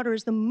zone water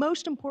is the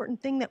most important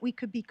thing that we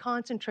could be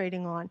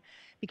concentrating on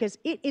because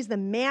it is the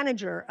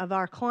manager of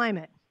our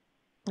climate,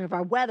 of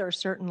our weather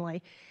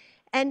certainly.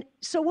 And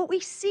so what we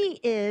see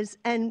is,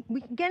 and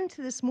we can get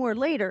into this more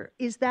later,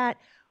 is that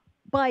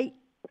by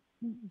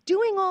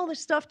doing all this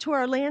stuff to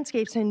our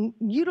landscapes and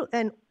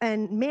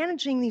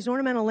managing these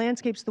ornamental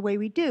landscapes the way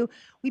we do,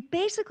 we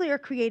basically are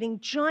creating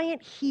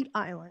giant heat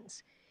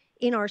islands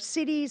in our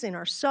cities, in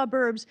our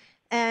suburbs,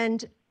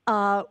 and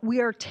we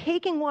are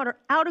taking water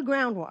out of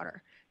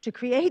groundwater to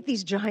create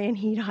these giant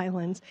heat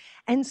islands.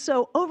 And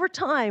so over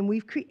time,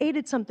 we've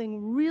created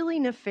something really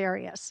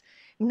nefarious.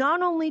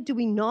 Not only do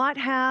we not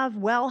have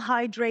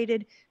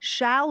well-hydrated,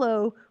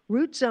 shallow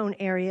root zone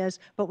areas,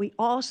 but we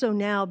also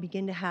now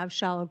begin to have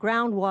shallow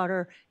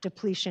groundwater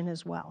depletion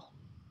as well.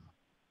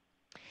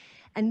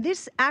 And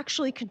this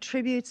actually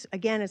contributes,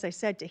 again, as I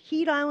said, to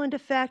heat island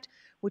effect,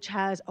 which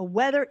has a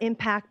weather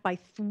impact by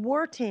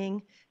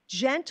thwarting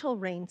gentle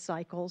rain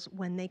cycles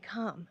when they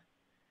come.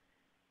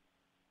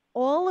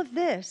 All of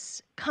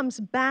this comes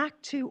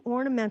back to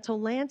ornamental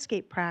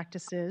landscape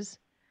practices,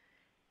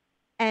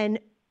 and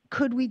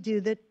could we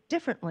do that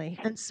differently?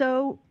 And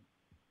so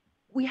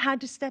we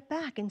had to step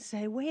back and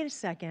say, wait a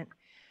second,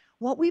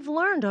 what we've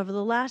learned over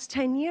the last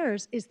 10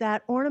 years is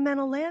that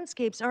ornamental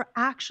landscapes are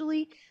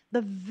actually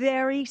the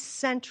very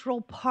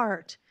central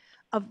part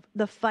of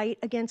the fight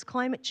against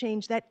climate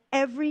change that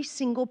every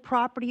single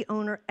property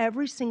owner,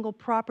 every single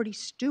property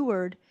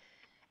steward,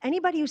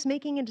 anybody who's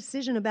making a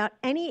decision about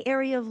any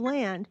area of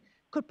land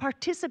could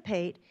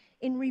participate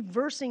in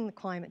reversing the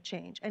climate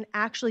change and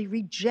actually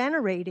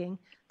regenerating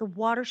the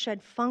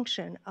watershed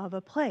function of a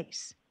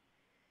place.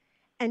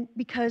 And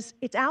because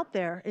it's out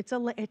there,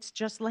 it's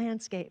just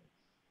landscape.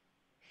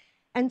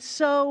 And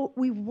so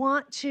we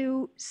want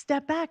to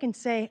step back and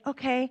say,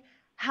 okay,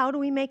 how do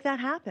we make that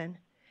happen?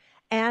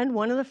 And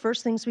one of the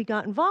first things we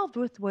got involved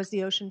with was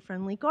the Ocean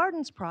Friendly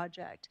Gardens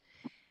Project.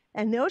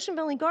 And the Ocean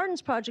Friendly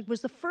Gardens Project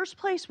was the first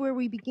place where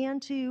we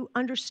began to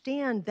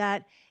understand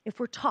that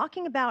if we're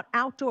talking about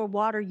outdoor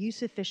water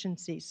use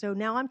efficiency, so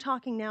now I'm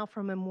talking now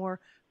from a more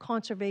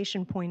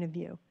conservation point of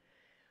view.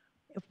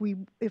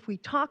 If we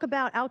talk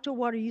about outdoor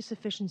water use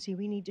efficiency,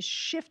 we need to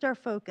shift our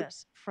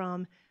focus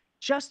from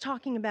just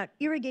talking about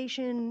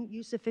irrigation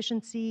use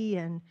efficiency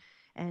and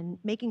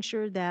making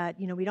sure that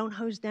we don't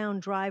hose down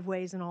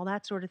driveways and all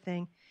that sort of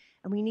thing.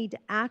 And we need to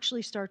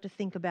actually start to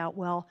think about,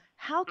 well,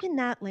 how can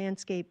that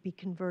landscape be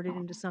converted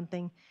into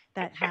something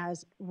that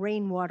has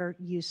rainwater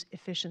use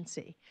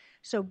efficiency?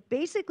 So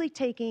basically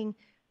taking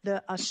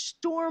a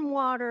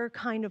stormwater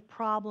kind of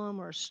problem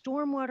or a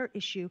stormwater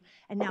issue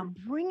and now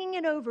bringing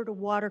it over to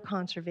water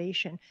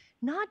conservation,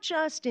 not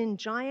just in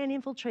giant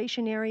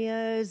infiltration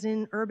areas,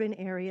 in urban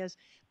areas,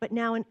 but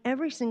now in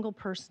every single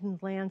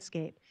person's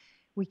landscape.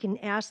 We can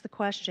ask the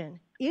question,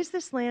 does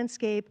this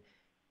landscape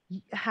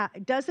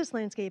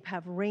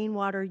have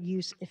rainwater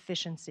use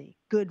efficiency,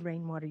 good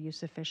rainwater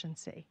use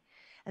efficiency?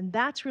 And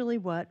that's really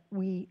what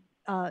we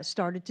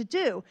started to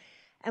do.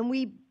 And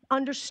we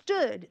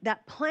understood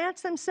that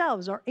plants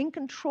themselves are in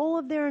control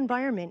of their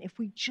environment. If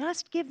we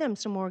just give them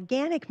some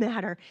organic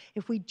matter,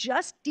 if we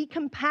just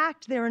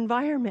decompact their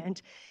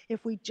environment,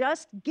 if we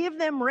just give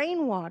them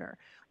rainwater,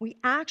 we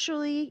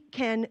actually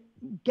can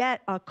get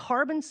a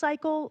carbon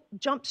cycle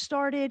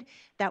jump-started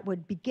that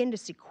would begin to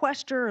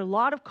sequester a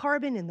lot of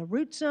carbon in the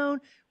root zone,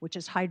 which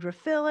is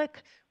hydrophilic,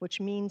 which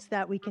means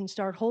that we can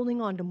start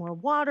holding on to more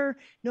water,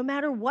 no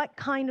matter what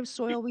kind of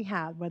soil we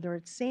have, whether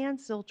it's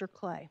sand, silt, or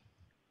clay.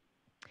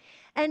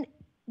 And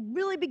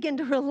really begin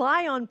to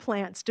rely on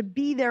plants to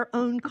be their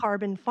own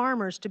carbon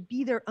farmers, to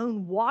be their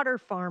own water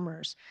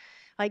farmers.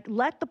 Like,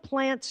 let the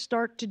plants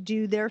start to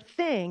do their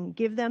thing,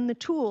 give them the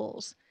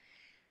tools.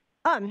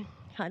 I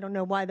don't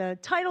know why the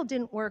title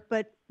didn't work,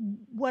 but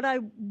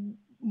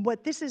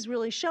what this is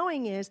really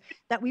showing is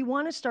that we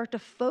want to start to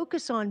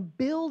focus on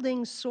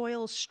building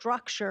soil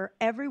structure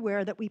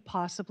everywhere that we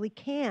possibly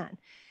can.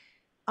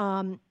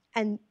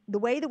 And the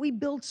way that we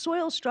build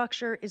soil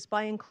structure is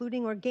by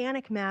including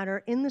organic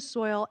matter in the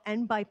soil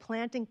and by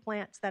planting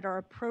plants that are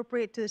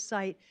appropriate to the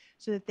site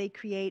so that they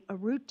create a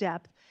root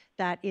depth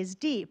that is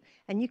deep.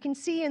 And you can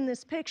see in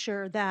this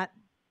picture that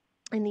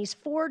in these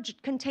 4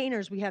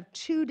 containers, we have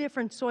 2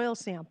 different soil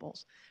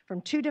samples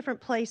from 2 different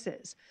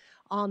places.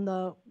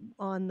 The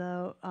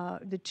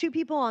 2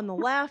 people on the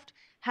left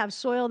have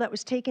soil that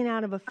was taken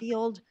out of a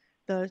field.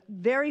 The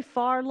very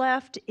far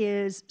left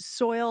is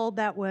soil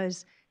that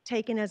was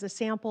taken as a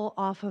sample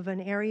off of an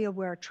area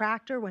where a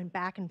tractor went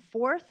back and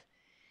forth.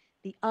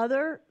 The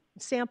other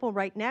sample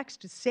right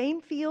next, the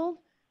same field,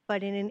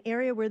 but in an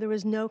area where there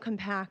was no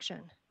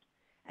compaction.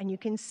 And you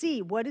can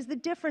see, what is the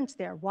difference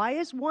there? Why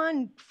is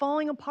one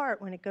falling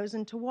apart when it goes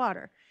into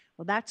water?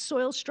 Well, that's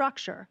soil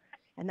structure.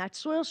 And that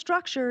soil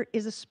structure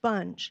is a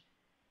sponge.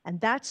 And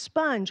that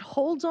sponge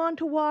holds on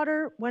to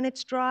water when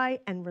it's dry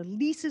and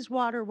releases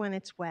water when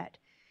it's wet.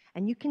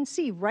 And you can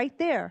see right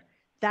there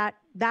that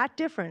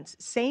difference.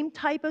 Same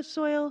type of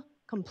soil,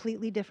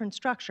 completely different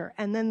structure.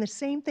 And then the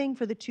same thing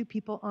for the two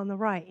people on the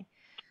right.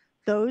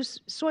 Those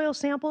soil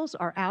samples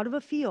are out of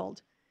a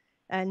field,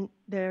 and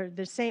they're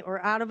the same, or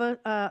out of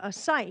a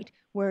site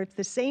where it's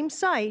the same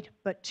site,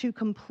 but two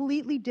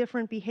completely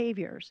different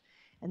behaviors.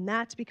 And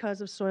that's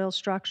because of soil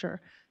structure.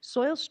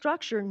 Soil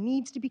structure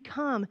needs to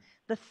become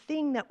the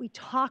thing that we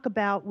talk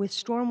about with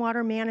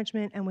stormwater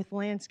management and with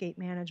landscape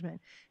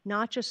management,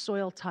 not just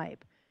soil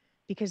type.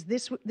 Because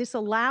this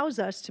allows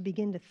us to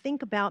begin to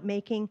think about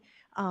making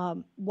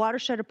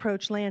watershed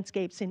approach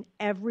landscapes in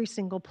every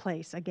single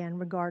place, again,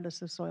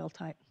 regardless of soil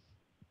type.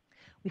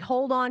 We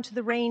hold on to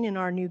the rain in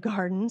our new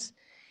gardens.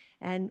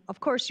 And of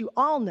course, you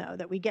all know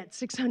that we get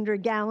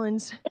 600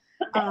 gallons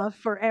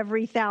for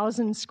every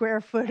 1,000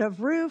 square foot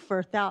of roof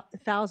or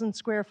 1,000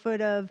 square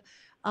foot of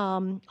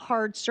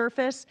hard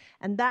surface.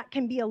 And that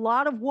can be a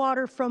lot of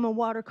water from a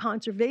water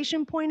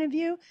conservation point of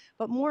view.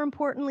 But more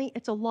importantly,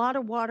 it's a lot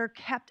of water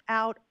kept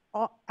out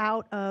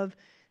of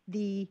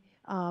the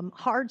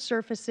hard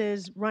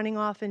surfaces, running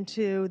off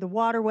into the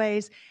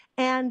waterways.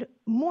 And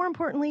more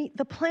importantly,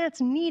 the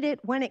plants need it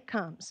when it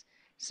comes.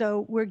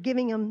 So we're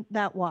giving them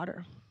that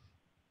water.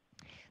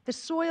 The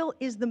soil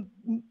is the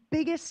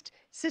biggest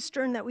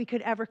cistern that we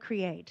could ever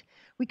create.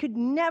 We could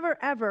never,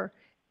 ever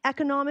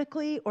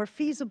economically or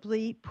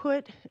feasibly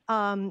put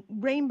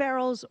rain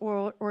barrels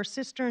or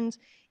cisterns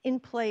in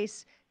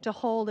place to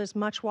hold as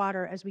much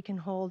water as we can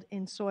hold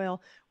in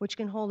soil, which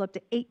can hold up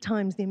to 8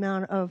 times the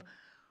amount of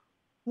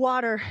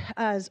water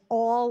as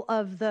all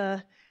of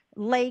the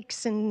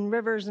lakes and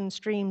rivers and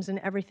streams and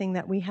everything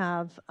that we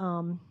have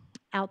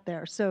out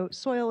there. So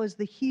soil is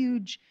the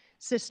huge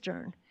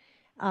cistern.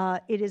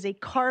 It is a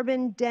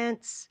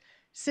carbon-dense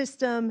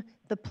system.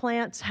 The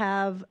plants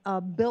have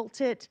built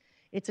it.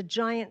 It's a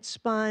giant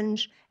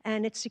sponge,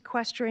 and it's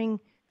sequestering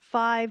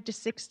 5 to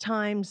 6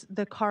 times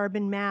the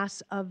carbon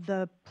mass of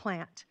the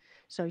plant.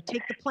 So you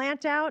take the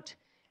plant out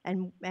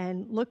and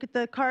look at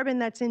the carbon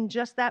that's in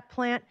just that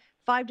plant.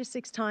 5 to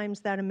 6 times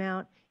that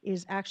amount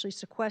is actually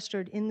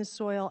sequestered in the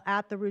soil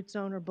at the root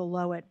zone or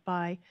below it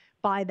by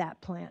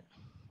that plant.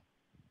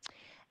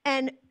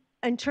 And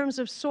in terms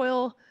of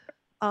soil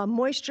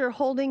moisture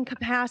holding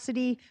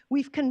capacity,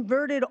 we've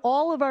converted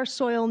all of our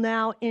soil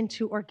now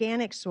into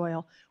organic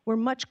soil. We're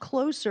much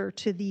closer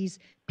to these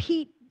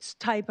peat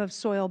type of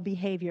soil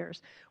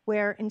behaviors,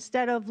 where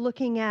instead of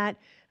looking at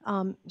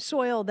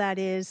soil that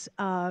is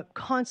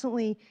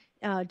constantly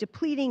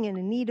depleting and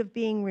in need of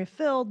being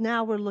refilled,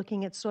 now we're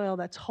looking at soil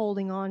that's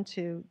holding on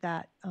to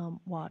that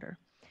water.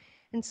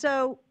 And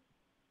so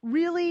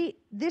really,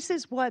 this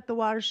is what the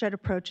watershed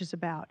approach is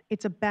about.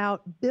 It's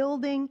about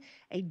building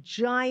a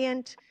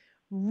giant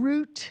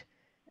root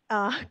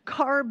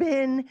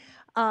carbon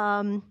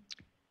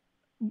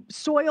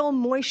soil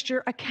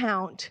moisture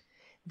account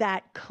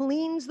that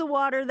cleans the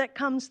water that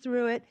comes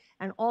through it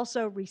and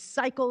also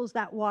recycles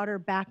that water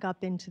back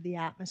up into the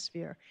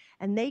atmosphere.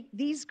 And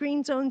these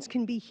green zones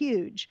can be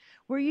huge.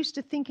 We're used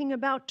to thinking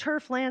about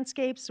turf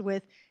landscapes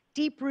with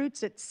deep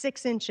roots at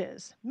 6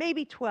 inches,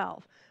 maybe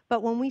 12.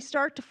 But when we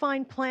start to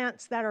find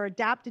plants that are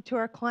adapted to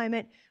our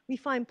climate, we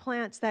find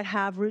plants that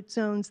have root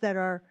zones that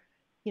are,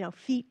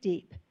 feet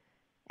deep.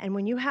 And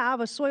when you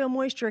have a soil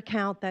moisture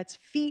account that's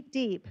feet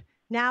deep,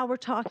 now we're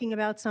talking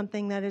about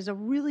something that is a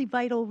really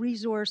vital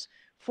resource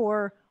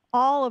for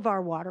all of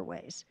our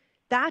waterways.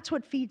 That's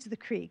what feeds the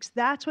creeks.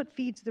 That's what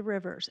feeds the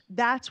rivers.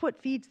 That's what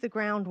feeds the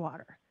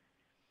groundwater.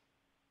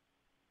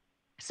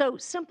 So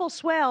simple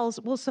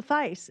swales will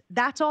suffice.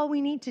 That's all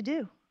we need to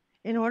do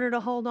in order to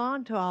hold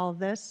on to all of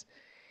this.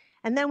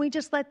 And then we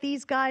just let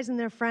these guys and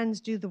their friends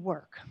do the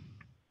work.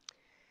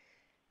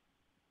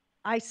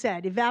 I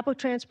said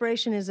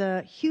evapotranspiration is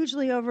a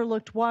hugely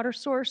overlooked water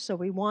source, so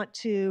we want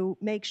to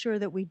make sure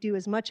that we do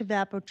as much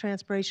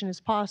evapotranspiration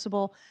as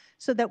possible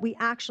so that we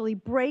actually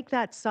break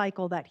that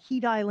cycle, that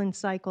heat island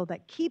cycle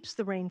that keeps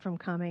the rain from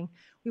coming.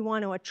 We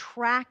want to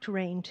attract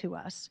rain to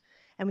us,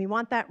 and we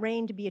want that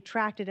rain to be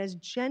attracted as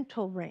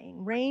gentle rain,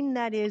 rain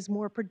that is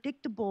more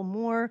predictable,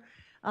 more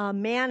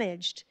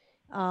managed,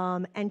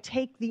 and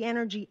take the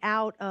energy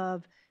out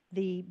of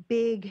the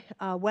big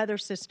weather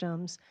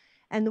systems.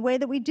 And the way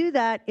that we do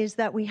that is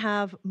that we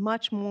have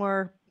much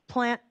more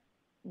plant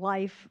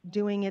life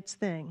doing its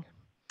thing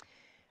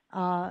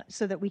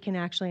so that we can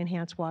actually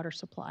enhance water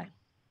supply.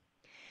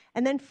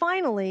 And then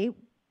finally,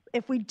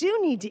 if we do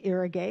need to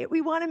irrigate,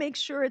 we want to make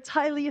sure it's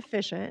highly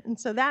efficient. And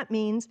so that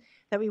means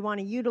that we want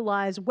to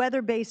utilize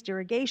weather-based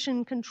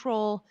irrigation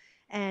control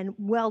and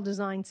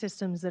well-designed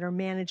systems that are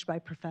managed by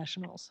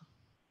professionals.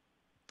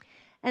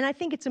 And I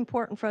think it's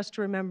important for us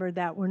to remember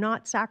that we're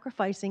not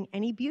sacrificing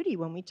any beauty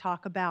when we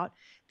talk about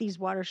these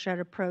watershed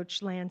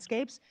approach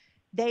landscapes.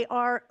 They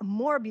are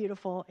more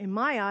beautiful in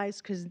my eyes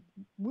because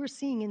we're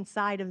seeing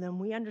inside of them.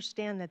 We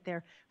understand that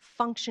they're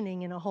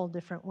functioning in a whole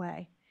different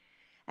way.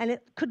 And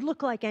it could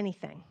look like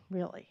anything,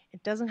 really.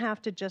 It doesn't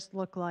have to just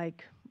look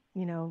like,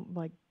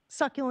 like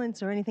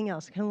succulents or anything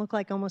else. It can look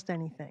like almost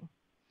anything.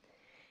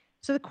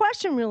 So the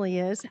question really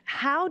is,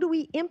 how do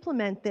we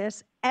implement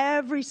this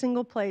every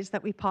single place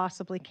that we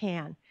possibly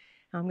can?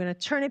 I'm going to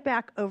turn it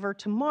back over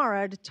to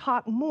Mara to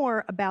talk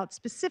more about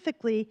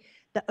specifically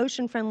the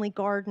ocean-friendly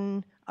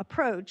garden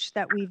approach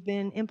that we've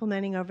been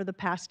implementing over the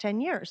past 10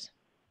 years.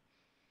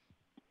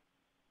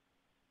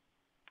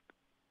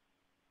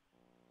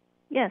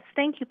 Yes,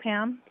 thank you,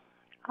 Pam.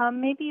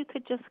 Maybe you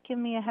could just give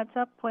me a heads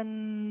up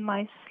when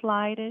my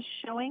slide is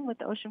showing with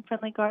the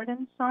ocean-friendly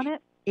gardens on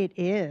it. It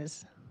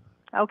is.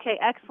 Okay,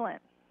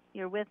 excellent.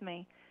 You're with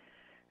me.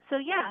 So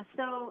yeah,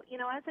 so,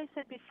 as I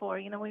said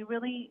before, we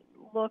really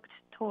looked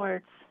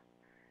towards,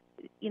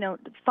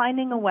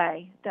 finding a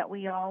way that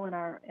we all in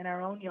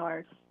our own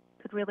yards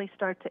could really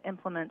start to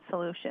implement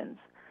solutions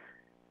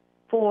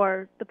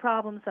for the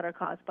problems that are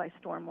caused by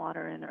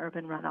stormwater and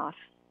urban runoff.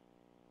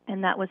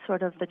 And that was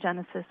sort of the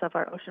genesis of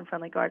our Ocean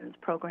Friendly Gardens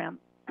program.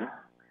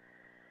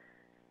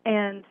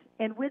 And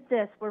with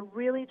this, we're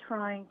really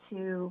trying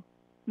to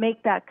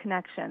make that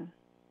connection,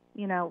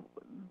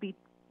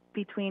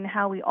 between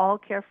how we all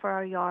care for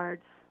our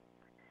yards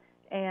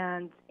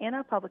and in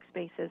our public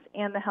spaces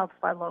and the health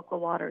of our local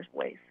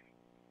waterways.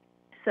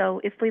 So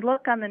if we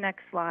look on the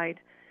next slide,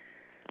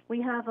 we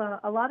have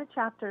a lot of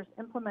chapters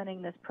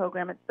implementing this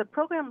program. The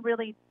program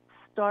really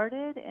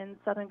started in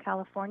Southern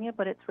California,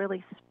 but it's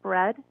really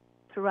spread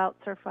throughout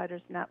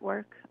Surfriders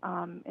Network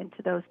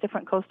into those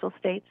different coastal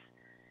states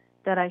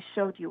that I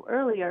showed you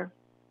earlier.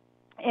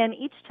 And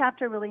each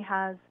chapter really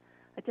has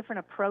a different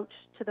approach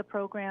to the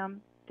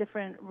program,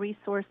 different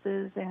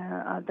resources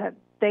that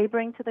they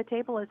bring to the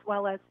table, as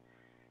well as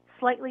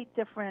slightly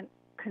different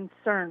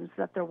concerns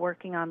that they're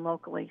working on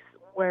locally.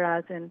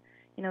 Whereas in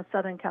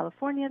Southern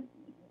California,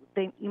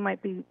 you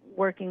might be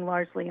working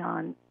largely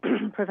on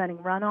preventing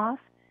runoff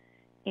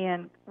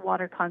and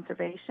water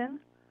conservation.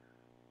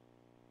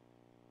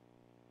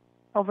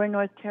 Over in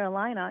North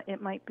Carolina,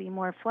 it might be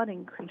more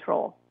flooding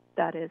control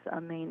that is a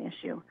main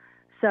issue.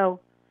 So,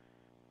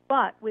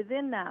 but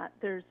within that,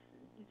 there's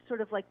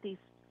sort of like these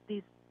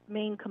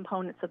main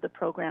components of the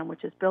program,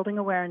 which is building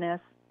awareness,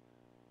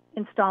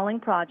 installing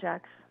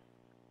projects,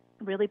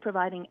 really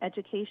providing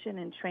education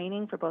and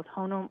training for both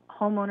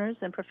homeowners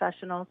and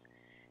professionals,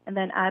 and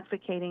then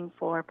advocating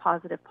for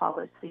positive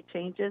policy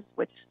changes,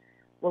 which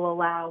will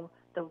allow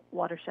the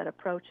watershed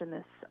approach and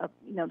this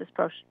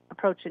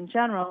approach in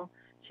general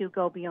to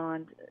go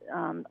beyond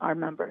our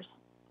members.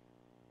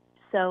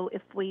 So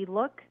if we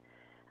look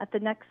at the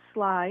next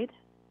slide,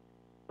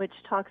 which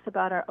talks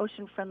about our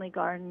ocean-friendly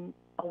garden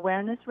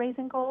awareness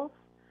raising goals.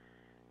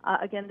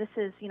 Again, this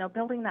is,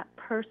 building that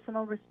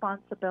personal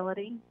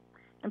responsibility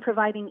and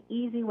providing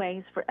easy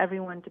ways for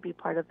everyone to be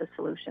part of the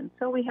solution.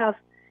 So we have,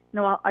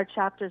 our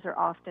chapters are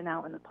often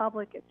out in the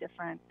public at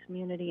different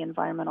community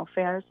environmental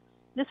fairs,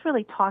 just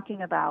really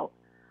talking about,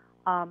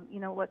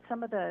 what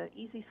some of the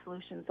easy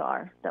solutions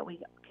are that we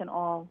can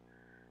all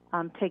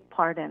take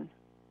part in.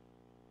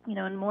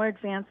 And more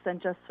advanced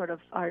than just sort of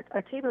our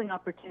tabling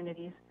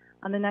opportunities.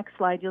 On the next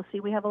slide, you'll see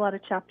we have a lot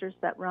of chapters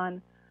that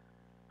run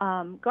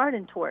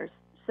garden tours.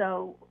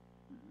 So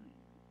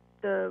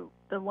the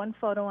one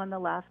photo on the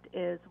left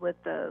is with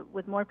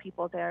more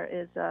people. There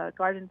is a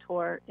garden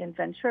tour in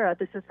Ventura.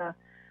 This is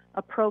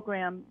a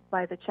program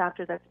by the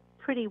chapter that's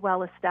pretty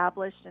well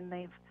established, and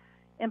they've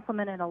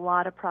implemented a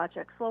lot of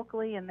projects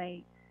locally, and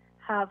they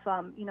have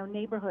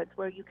neighborhoods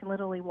where you can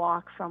literally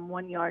walk from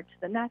one yard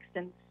to the next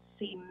and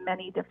see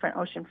many different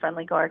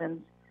ocean-friendly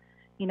gardens,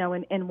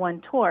 in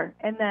one tour,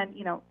 and then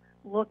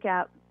look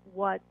at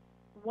what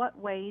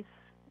ways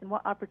and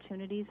what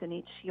opportunities in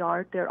each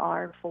yard there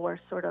are for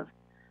sort of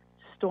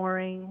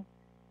storing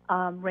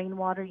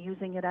rainwater,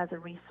 using it as a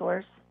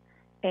resource,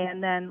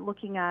 and then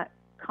looking at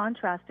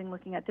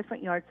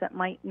different yards that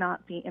might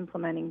not be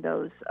implementing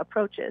those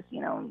approaches,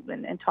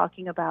 and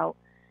talking about,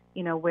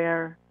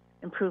 where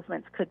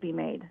improvements could be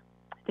made.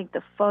 I think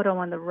the photo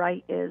on the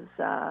right is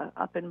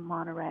up in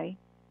Monterey.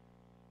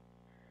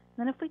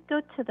 And then if we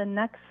go to the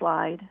next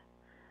slide,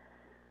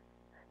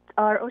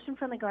 our Ocean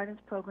Friendly Gardens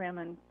program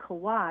in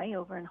Kauai,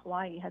 over in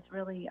Hawaii, has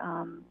really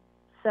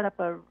set up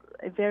a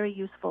very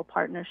useful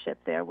partnership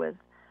there with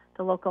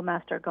the local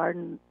Master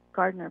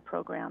Gardener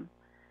program.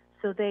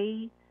 So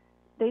they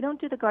don't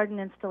do the garden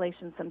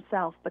installations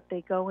themselves, but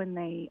they go and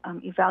they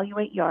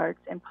evaluate yards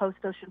and post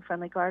Ocean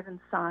Friendly Garden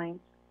signs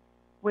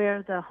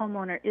where the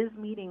homeowner is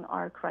meeting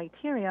our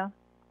criteria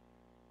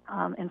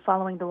and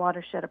following the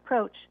watershed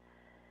approach.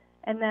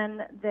 And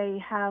then they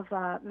have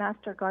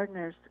Master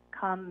Gardeners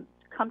come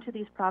to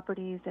these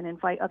properties and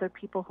invite other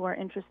people who are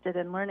interested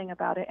in learning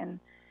about it and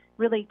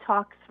really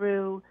talk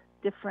through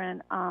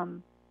different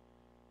and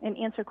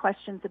answer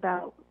questions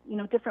about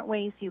different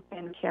ways you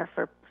can care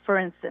for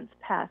instance,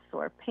 pests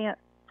or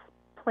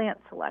plant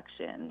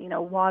selection,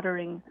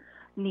 watering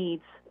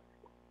needs.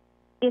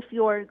 If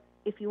you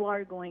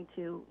are going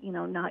to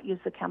not use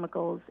the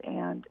chemicals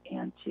and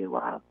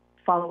to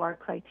follow our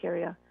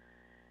criteria.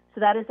 So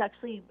that has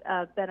actually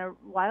been a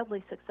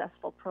wildly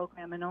successful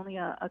program in only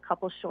a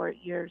couple short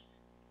years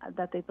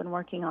that they've been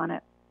working on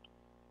it.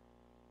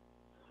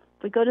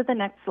 If we go to the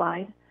next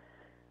slide,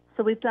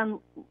 so we've done,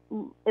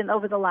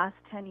 over the last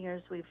 10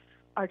 years,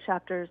 our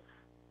chapters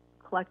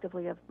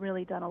collectively have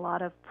really done a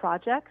lot of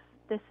projects.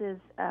 This is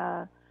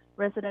a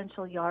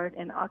residential yard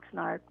in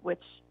Oxnard,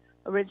 which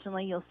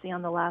originally you'll see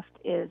on the left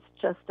is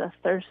just a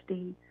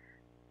thirsty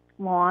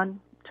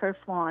lawn, turf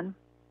lawn,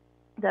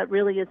 that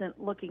really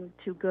isn't looking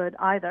too good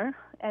either.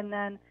 And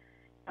then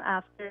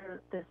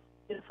after this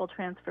beautiful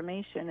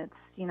transformation, it's,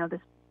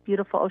 this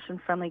beautiful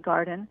ocean-friendly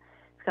garden.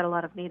 It's got a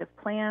lot of native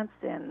plants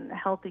and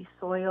healthy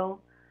soil,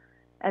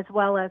 as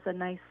well as a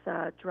nice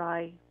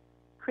dry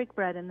creek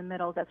bed in the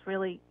middle that's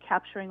really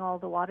capturing all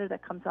the water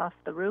that comes off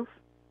the roof,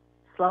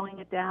 slowing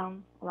it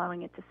down,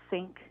 allowing it to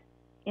sink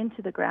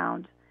into the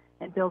ground,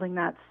 and building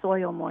that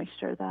soil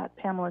moisture that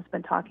Pamela's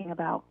been talking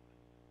about.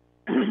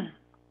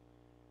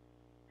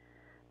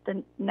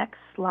 The next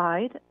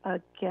slide,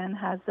 again,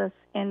 has us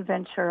in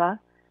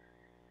Ventura.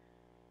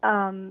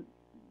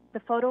 The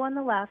photo on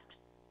the left,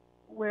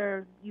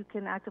 where you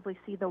can actively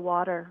see the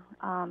water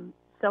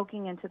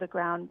soaking into the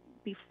ground.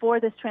 Before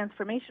this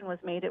transformation was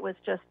made, it was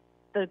just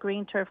the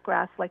green turf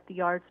grass like the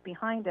yards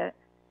behind it.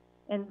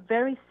 And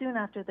very soon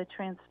after the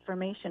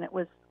transformation, it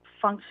was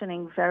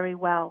functioning very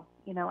well.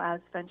 As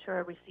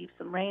Ventura received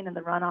some rain and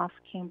the runoff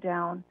came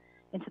down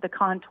into the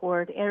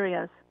contoured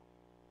areas.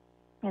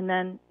 And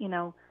then,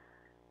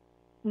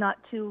 not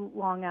too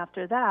long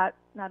after that,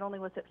 not only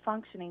was it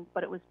functioning,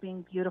 but it was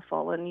being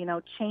beautiful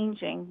and,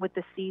 changing with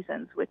the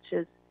seasons, which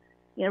is,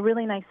 a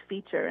really nice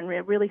feature, and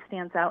it really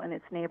stands out in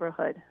its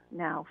neighborhood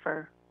now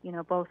for,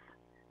 both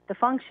the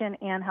function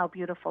and how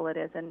beautiful it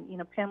is. And,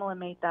 Pamela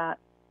made that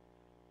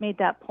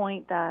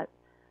point that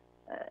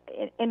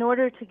in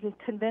order to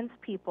convince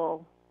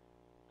people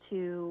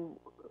to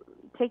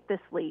take this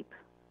leap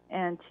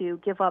and to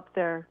give up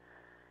their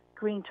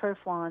green turf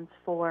lawns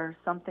for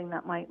something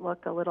that might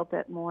look a little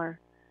bit more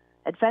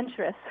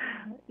adventurous,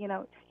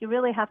 you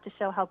really have to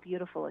show how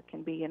beautiful it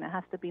can be, and it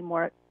has to be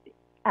more,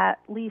 at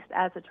least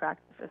as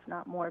attractive, if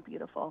not more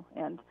beautiful.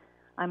 And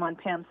I'm on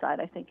Pam's side.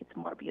 I think it's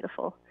more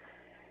beautiful.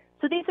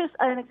 So these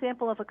are an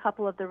example of a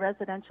couple of the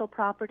residential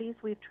properties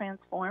we've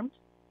transformed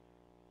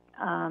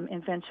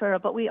in Ventura.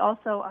 But we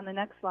also, on the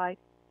next slide,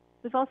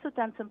 we've also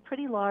done some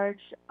pretty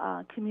large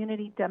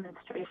community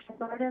demonstration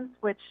gardens,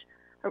 which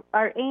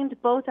are aimed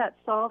both at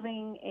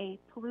solving a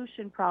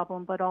pollution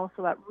problem, but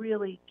also at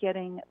really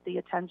getting the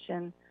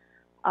attention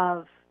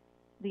of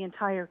the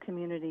entire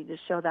community to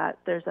show that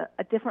there's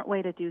a different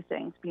way to do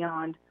things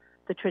beyond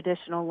the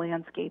traditional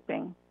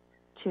landscaping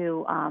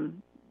to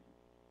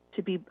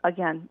be,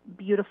 again,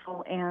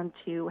 beautiful and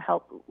to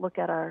help look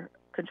at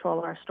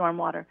control our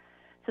stormwater.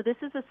 So this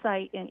is a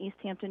site in East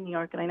Hampton, New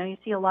York, and I know you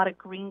see a lot of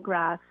green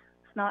grass.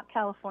 It's not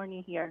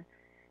California here.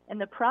 And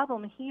the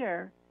problem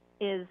here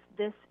is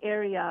this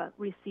area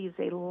receives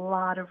a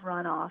lot of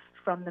runoff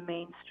from the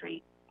main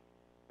street.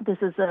 This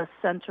is a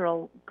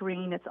central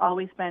green. It's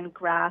always been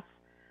grass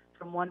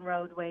from one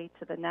roadway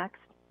to the next.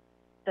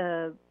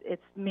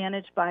 It's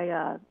managed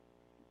by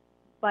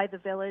the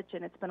village,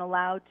 and it's been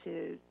allowed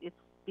to, it's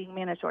being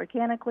managed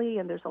organically,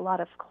 and there's a lot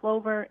of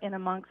clover in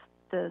amongst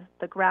the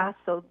grass,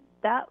 so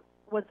that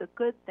was a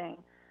good thing,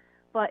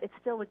 but it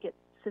still would get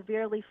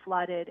severely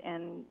flooded.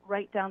 And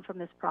right down from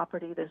this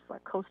property, there's a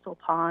coastal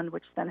pond,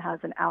 which then has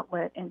an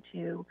outlet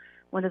into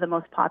one of the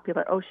most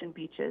popular ocean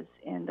beaches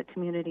in the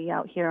community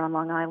out here on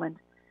Long Island.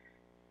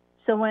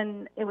 So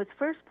when it was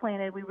first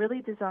planted,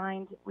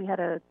 we had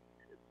a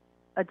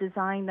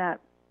design that,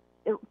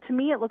 to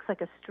me, it looks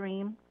like a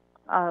stream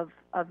of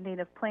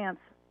native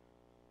plants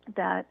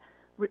that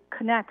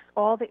connects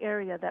all the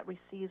area that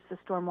receives the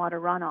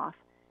stormwater runoff,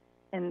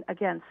 and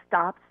again,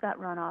 stops that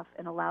runoff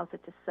and allows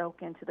it to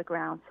soak into the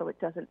ground so it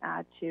doesn't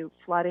add to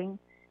flooding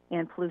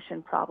and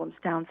pollution problems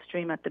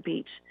downstream at the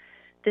beach.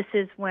 This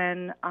is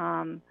when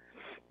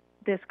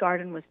this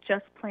garden was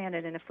just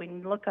planted, and if we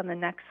look on the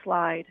next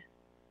slide,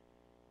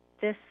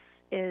 this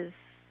is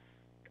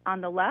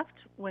on the left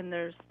when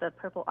there's the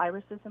purple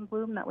irises in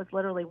bloom. That was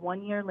literally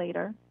 1 year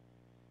later.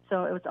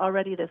 So it was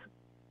already this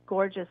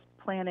gorgeous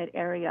planted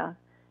area.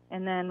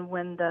 And then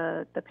when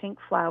the pink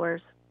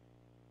flowers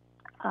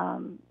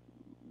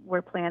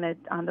were planted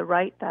on the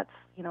right, that's,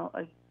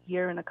 a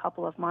year and a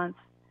couple of months.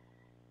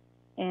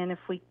 And if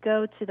we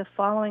go to the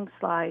following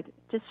slide,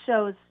 just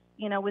shows,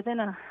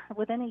 within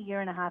a year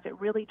and a half, it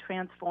really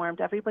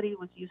transformed. Everybody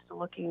was used to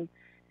looking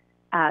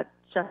at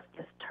just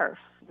this turf,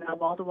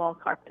 wall-to-wall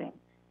carpeting.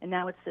 And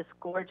now it's this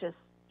gorgeous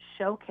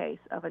showcase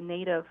of a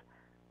native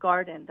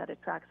garden that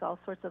attracts all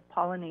sorts of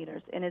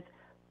pollinators, and it's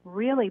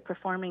really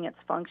performing its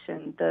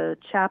function. The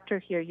chapter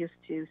here used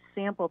to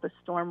sample the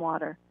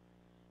stormwater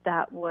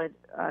that would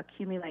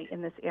accumulate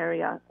in this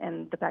area,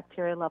 and the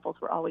bacteria levels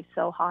were always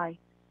so high.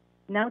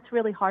 Now it's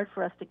really hard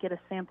for us to get a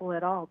sample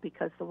at all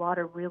because the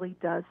water really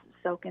does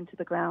soak into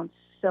the ground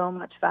so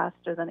much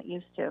faster than it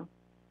used to.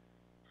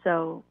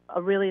 So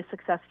a really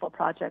successful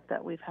project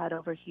that we've had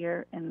over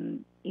here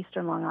in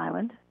Eastern Long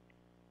Island.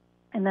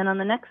 And then on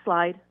the next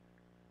slide,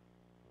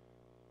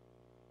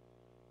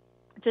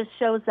 it just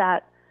shows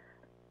that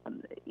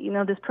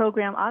this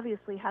program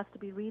obviously has to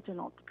be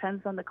regional. It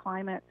depends on the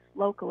climate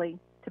locally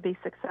to be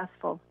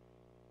successful.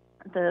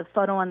 The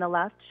photo on the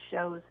left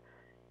shows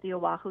the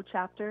Oahu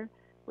chapter,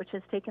 which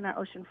has taken our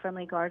Ocean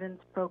Friendly Gardens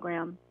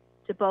program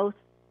to both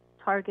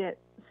target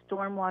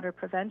stormwater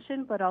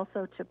prevention, but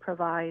also to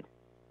provide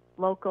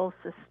local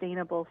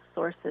sustainable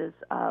sources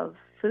of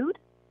food.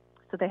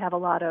 So they have a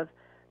lot of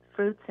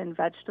fruits and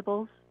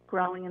vegetables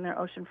growing in their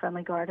Ocean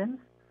Friendly Gardens.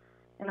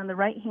 And on the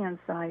right-hand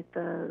side,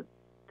 the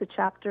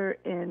chapter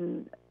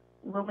in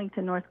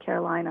Wilmington, North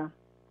Carolina,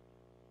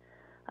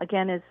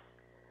 again, is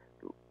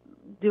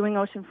doing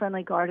Ocean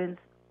Friendly Gardens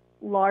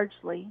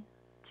largely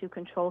to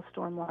control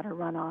stormwater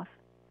runoff,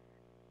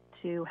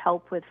 to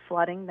help with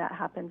flooding that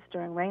happens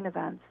during rain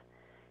events.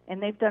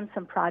 And they've done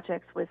some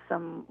projects with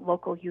some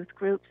local youth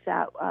groups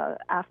at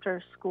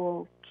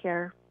after-school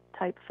care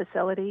type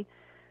facility.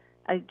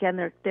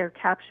 Again, they're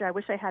capturing. I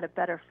wish I had a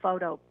better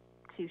photo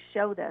to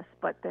show this,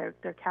 but they're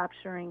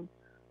capturing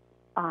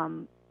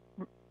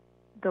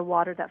the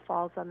water that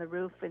falls on the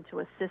roof into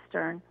a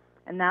cistern,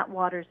 and that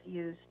water's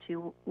used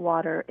to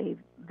water a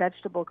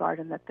vegetable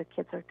garden that the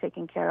kids are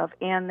taking care of.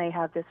 And they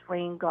have this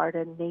rain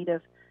garden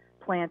native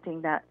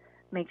planting that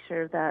makes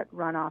sure that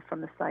runoff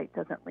from the site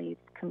doesn't leave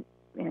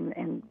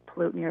and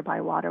pollute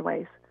nearby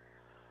waterways.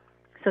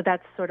 So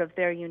that's sort of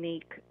their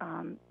unique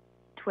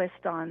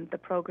twist on the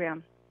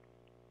program.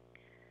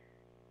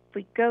 If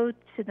we go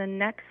to the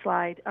next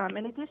slide,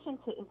 in addition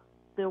to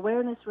the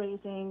awareness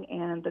raising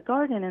and the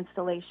garden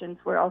installations,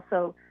 we're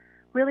also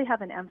really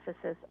have an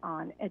emphasis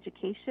on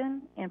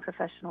education and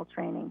professional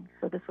training.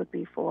 So this would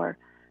be for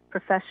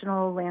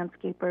professional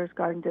landscapers,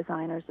 garden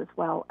designers, as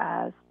well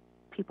as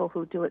people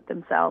who do it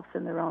themselves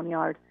in their own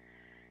yard.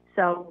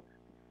 So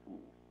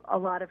a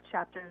lot of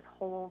chapters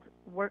hold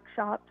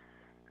workshops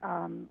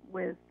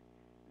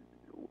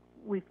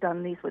we've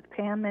done these with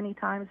Pam many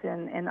times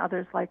and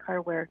others like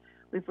her, where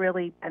we've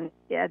really been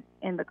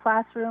in the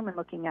classroom and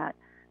looking at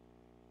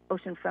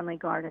ocean-friendly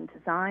garden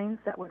designs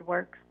that would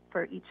work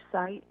for each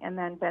site, and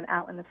then been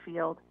out in the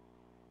field,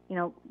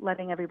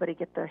 letting everybody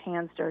get their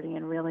hands dirty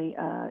and really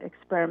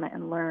experiment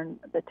and learn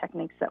the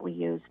techniques that we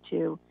use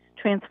to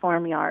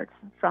transform yards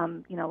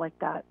from, like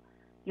that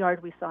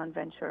yard we saw in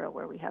Ventura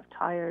where we have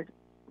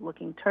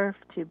tired-looking turf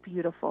to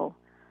beautiful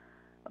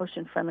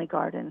ocean-friendly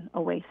garden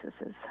oases.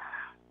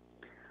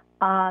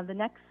 The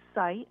next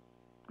site,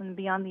 and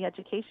beyond the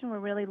education, we're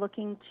really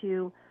looking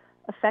to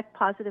affect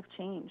positive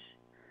change.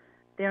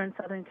 There in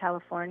Southern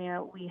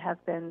California, we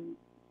have been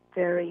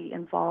very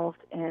involved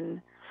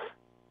in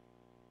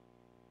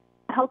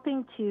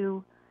helping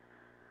to,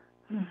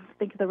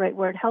 think of the right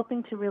word,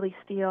 helping to really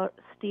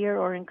steer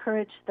or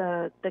encourage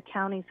the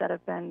counties that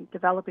have been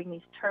developing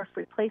these turf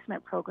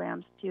replacement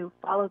programs to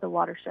follow the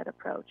watershed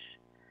approach.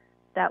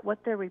 That what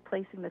they're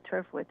replacing the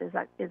turf with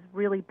is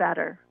really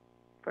better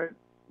for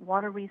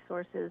water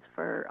resources,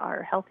 for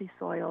our healthy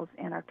soils,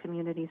 and our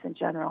communities in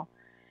general.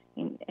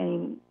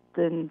 In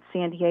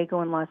San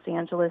Diego and Los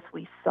Angeles,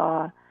 we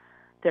saw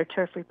their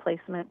turf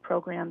replacement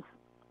programs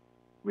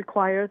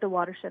require the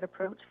watershed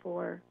approach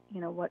for,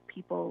 what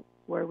people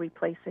were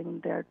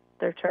replacing their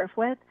turf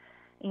with.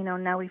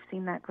 Now we've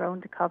seen that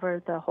grown to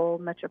cover the whole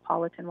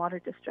metropolitan water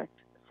district.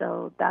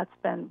 So that's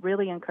been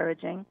really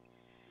encouraging.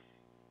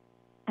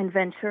 And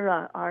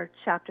Ventura, our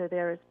chapter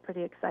there, is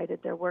pretty excited.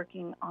 They're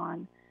working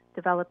on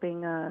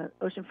developing a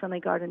ocean-friendly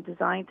garden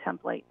design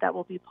template that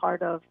will be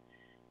part of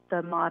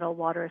the model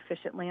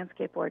water-efficient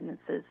landscape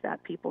ordinances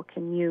that people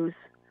can use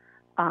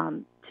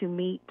to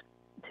meet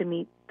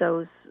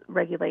those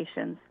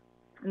regulations.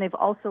 And they've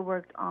also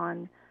worked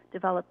on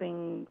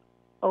developing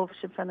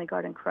ocean-friendly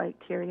garden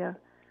criteria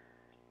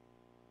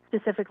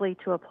specifically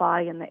to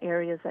apply in the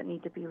areas that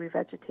need to be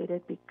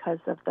revegetated because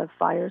of the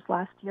fires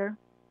last year.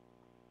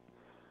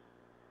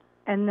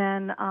 And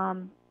then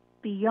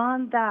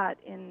beyond that,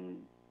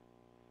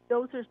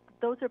 those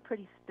are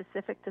pretty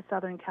specific to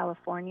Southern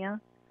California,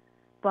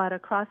 but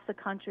across the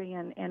country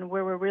and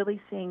where we're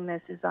really seeing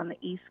this is on the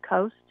East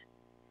Coast,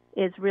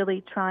 is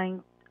really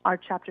our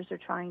chapters are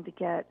trying to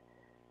get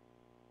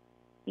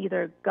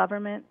either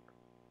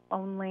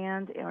government-owned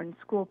land or in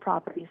school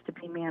properties to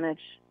be managed.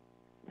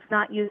 It's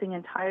not using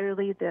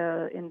entirely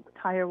the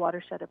entire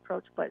watershed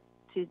approach, but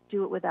to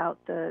do it without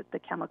the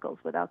chemicals,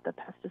 without the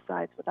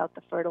pesticides, without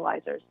the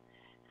fertilizers.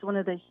 So one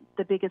of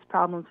the biggest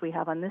problems we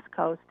have on this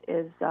coast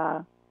is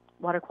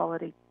water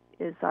quality,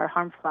 is our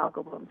harmful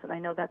algal blooms. And I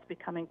know that's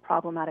becoming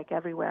problematic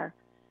everywhere.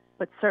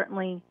 But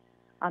certainly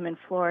in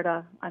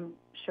Florida, I'm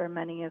sure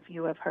many of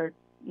you have heard,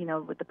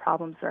 with the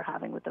problems they're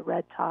having with the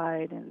red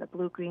tide and the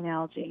blue-green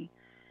algae.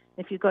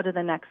 If you go to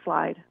the next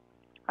slide,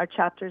 our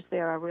chapters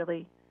there are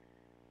really,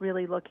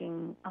 really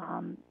looking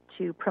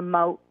to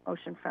promote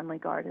ocean-friendly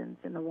gardens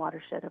in the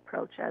watershed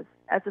approach as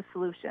a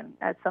solution,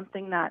 as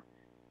something that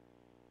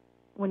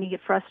when you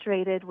get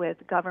frustrated with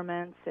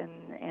governments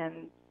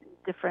and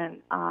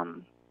different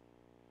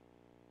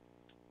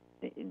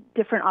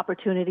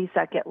opportunities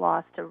that get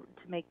lost to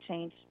make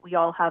change, we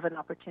all have an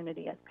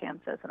opportunity, as Pam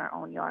says, in our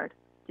own yard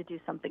to do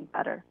something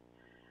better.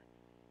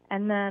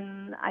 And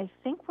then I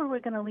think where we're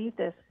going to leave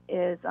this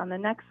is on the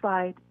next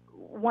slide.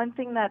 One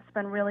thing that's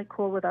been really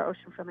cool with our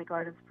Ocean Friendly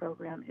Gardens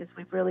program is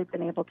we've really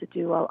been able to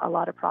do a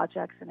lot of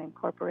projects and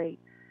incorporate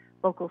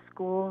local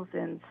schools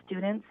and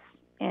students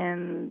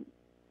in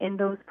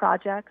those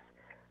projects.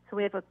 So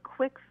we have a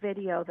quick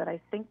video that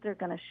I think they're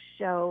going to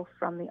show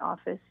from the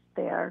office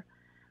there,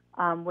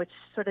 which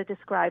sort of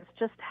describes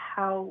just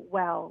how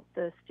well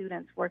the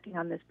students working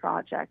on this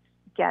project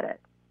get it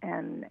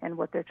and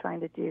what they're trying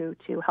to do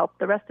to help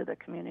the rest of the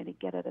community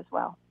get it as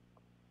well.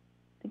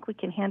 I think we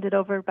can hand it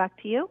over back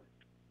to you.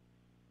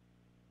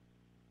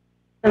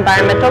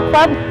 Environmental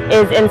Club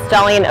is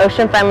installing an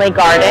ocean-friendly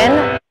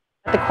garden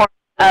at the corner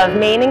of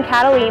Main and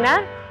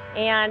Catalina,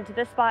 and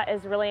this spot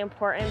is really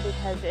important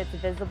because it's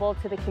visible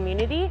to the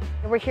community.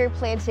 We're here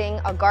planting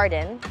a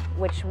garden,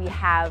 which we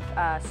have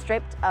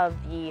stripped of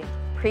the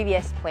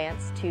previous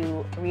plants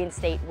to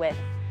reinstate with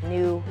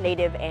new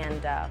native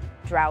and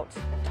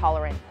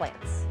drought-tolerant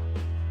plants.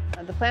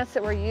 The plants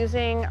that we're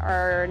using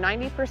are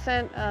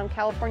 90%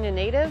 California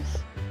natives,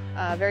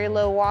 very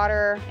low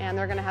water, and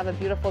they're going to have a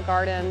beautiful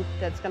garden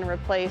that's going to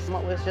replace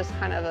what was just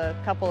kind of a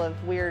couple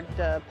of weird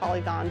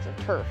polygons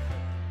of turf.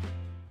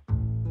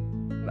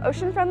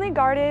 Ocean-friendly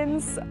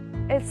gardens,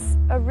 it's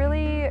a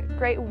really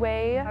great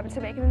way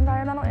to make an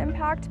environmental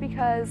impact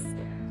because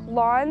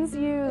lawns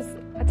use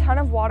a ton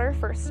of water,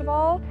 first of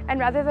all, and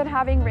rather than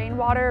having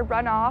rainwater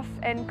run off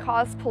and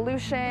cause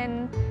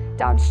pollution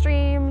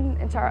downstream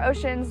into our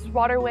oceans,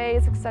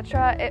 waterways,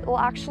 etc., it will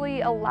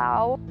actually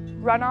allow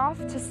runoff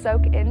to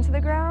soak into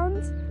the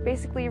ground,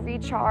 basically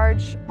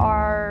recharge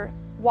our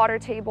water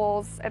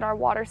tables and our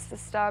water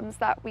systems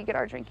that we get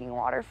our drinking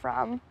water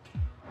from.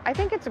 I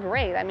think it's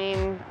great. I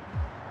mean,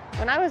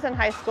 when I was in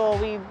high school,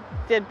 we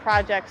did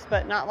projects,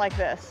 but not like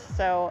this.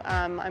 So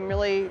I'm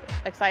really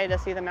excited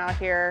to see them out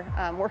here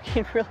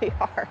working really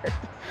hard.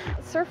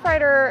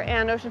 Surfrider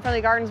and Ocean Friendly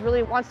Gardens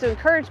really wants to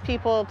encourage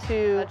people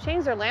to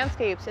change their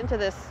landscapes into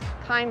this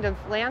kind of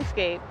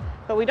landscape,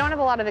 but we don't have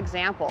a lot of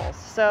examples.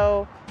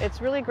 So it's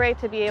really great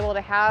to be able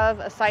to have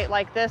a site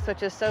like this,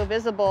 which is so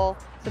visible,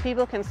 so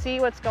people can see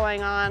what's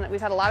going on.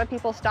 We've had a lot of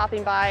people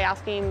stopping by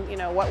asking,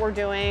 what we're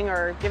doing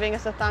or giving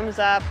us a thumbs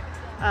up.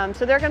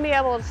 So they're going to be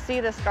able to see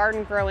this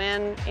garden grow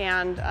in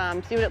and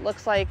see what it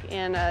looks like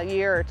in a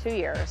year or 2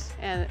 years.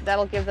 And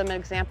that'll give them an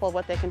example of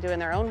what they can do in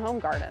their own home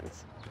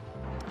gardens.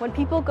 When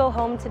people go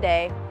home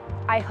today,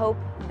 I hope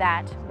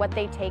that what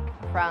they take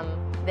from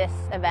this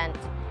event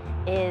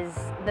is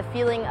the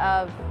feeling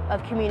of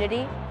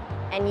community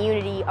and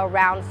unity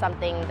around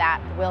something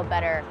that will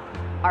better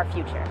our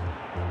future.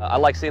 I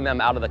like seeing them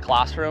out of the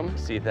classroom,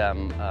 see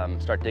them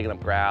start digging up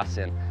grass,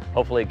 and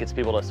hopefully it gets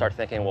people to start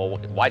thinking, well,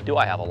 why do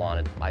I have a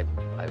lawn? I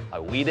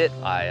weed it,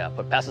 I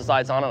put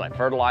pesticides on it, I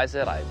fertilize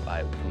it,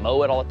 I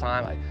mow it all the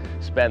time, I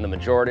spend the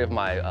majority of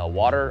my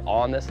water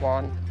on this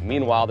lawn.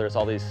 Meanwhile, there's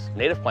all these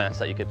native plants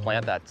that you could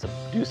plant that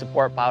do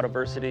support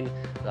biodiversity,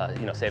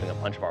 saving a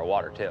bunch of our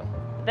water too.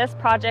 This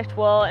project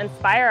will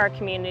inspire our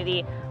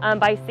community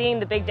by seeing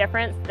the big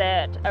difference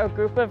that a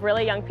group of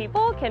really young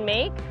people can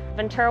make.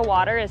 Ventura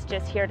Water is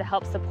just here to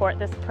help support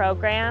this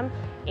program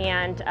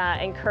and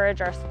encourage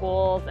our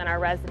schools and our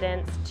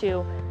residents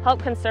to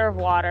help conserve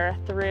water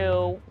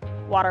through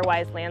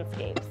water-wise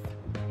landscapes.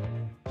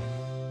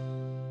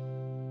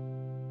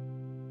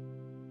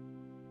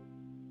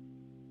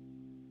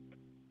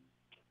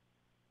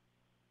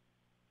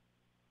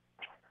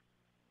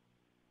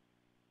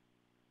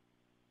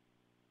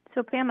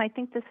 So Pam, I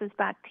think this is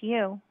back to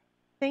you.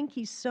 Thank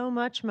you so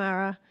much,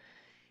 Mara.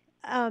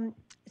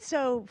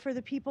 So for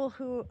the people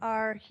who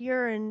are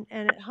here and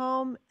at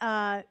home,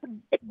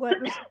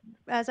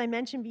 as I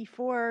mentioned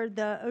before,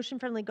 the Ocean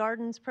Friendly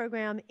Gardens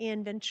program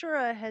in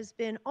Ventura has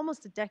been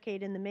almost a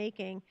decade in the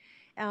making.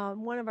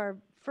 One of our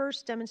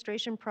first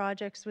demonstration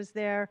projects was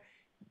there,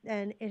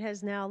 and it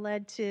has now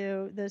led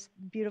to this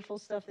beautiful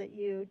stuff that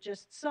you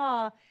just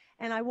saw.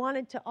 And I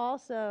wanted to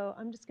also,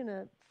 I'm just going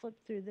to flip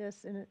through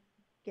this and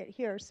get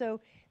here.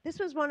 So this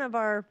was one of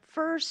our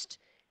first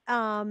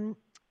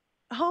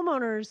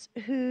homeowners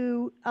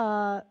who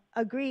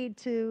agreed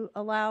to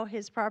allow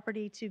his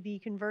property to be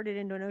converted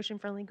into an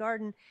ocean-friendly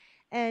garden.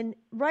 And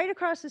right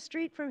across the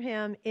street from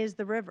him is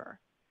the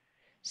river.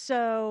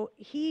 So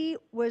he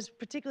was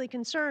particularly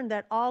concerned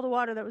that all the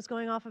water that was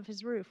going off of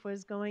his roof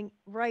was going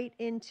right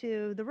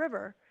into the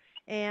river.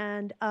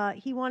 And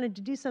he wanted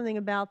to do something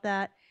about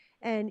that.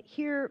 And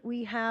here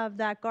we have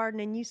that garden,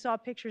 and you saw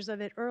pictures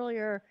of it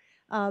earlier.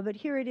 But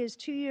here it is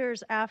 2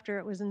 years after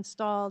it was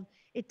installed.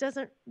 It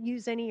doesn't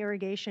use any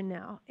irrigation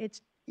now.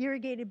 It's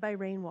irrigated by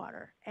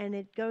rainwater, and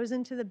it goes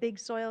into the big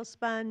soil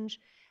sponge,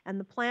 and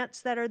the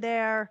plants that are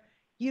there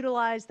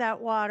utilize that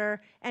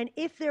water. And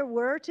if there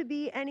were to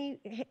be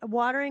any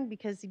watering,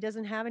 because he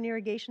doesn't have an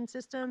irrigation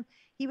system,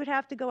 he would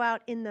have to go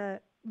out in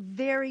the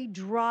very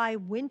dry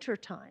winter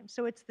time.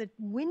 So it's the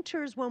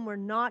winters when we're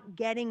not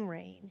getting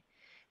rain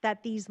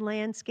that these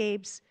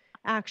landscapes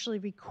actually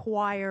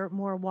require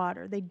more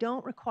water. They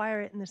don't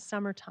require it in the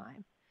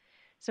summertime.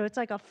 So it's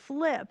like a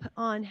flip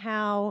on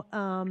how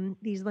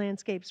these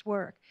landscapes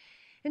work.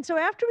 And so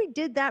after we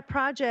did that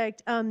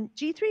project,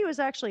 G3 was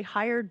actually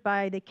hired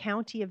by the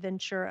County of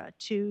Ventura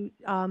to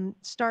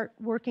start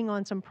working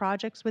on some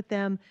projects with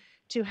them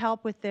to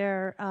help with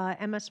their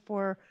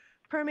MS4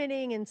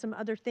 permitting and some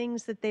other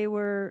things that they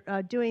were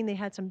doing. They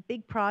had some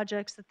big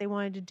projects that they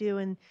wanted to do,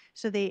 and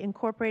so they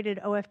incorporated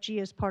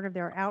OFG as part of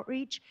their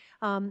outreach.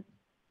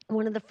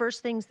 One of the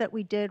first things that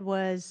we did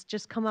was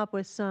just come up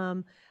with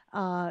some,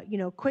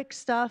 quick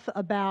stuff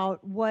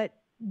about what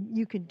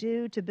you could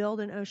do to build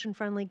an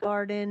ocean-friendly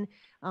garden,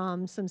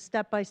 some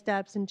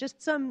step-by-steps, and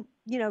just some,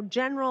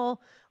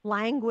 general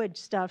language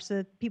stuff so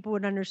that people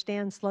would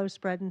understand slow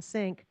spread and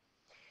sink.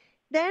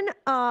 Then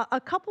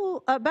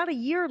about a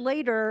year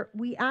later,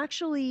 we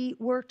actually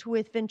worked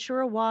with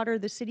Ventura Water,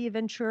 the city of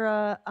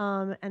Ventura,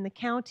 and the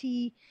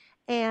county,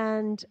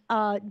 and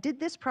did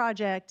this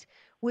project,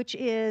 which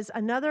is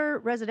another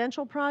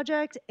residential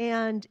project,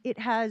 and it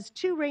has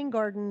 2 rain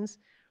gardens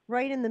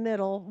right in the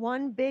middle,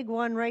 one big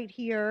one right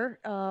here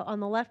on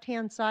the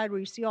left-hand side where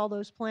you see all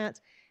those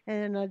plants,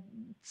 and a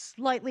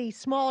slightly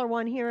smaller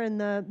one here in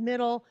the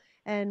middle,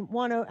 and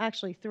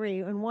actually 3,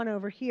 and one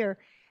over here.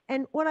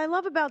 And what I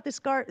love about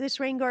this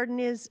rain garden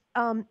is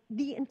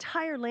the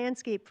entire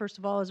landscape, first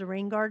of all, is a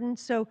rain garden.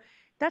 So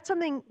that's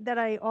something that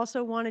I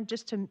also wanted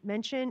just to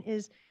mention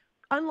is,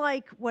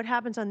 unlike what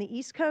happens on the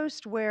East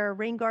Coast, where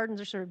rain gardens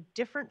are sort of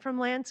different from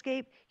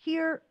landscape,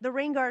 here the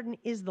rain garden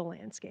is the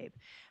landscape.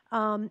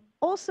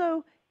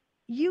 Also,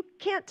 you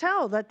can't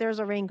tell that there's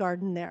a rain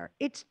garden there.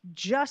 It's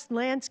just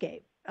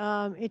landscape.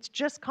 It's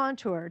just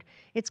contoured.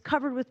 It's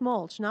covered with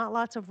mulch, not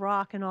lots of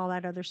rock and all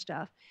that other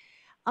stuff.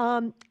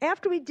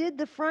 After we did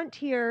the front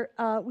here,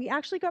 we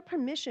actually got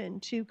permission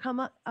to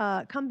come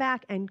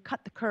back and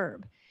cut the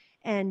curb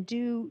and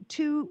do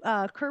 2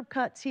 curb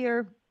cuts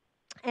here.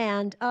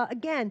 And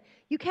again,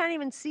 you can't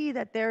even see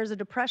that there's a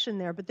depression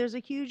there, but there's a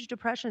huge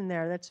depression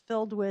there that's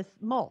filled with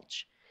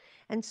mulch.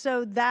 And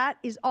so that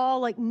is all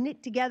like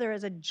knit together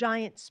as a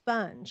giant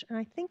sponge. And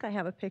I think I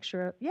have a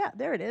picture of, yeah,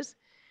 there it is,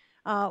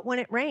 when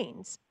it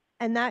rains.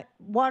 And that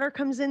water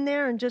comes in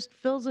there and just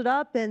fills it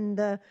up, and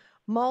the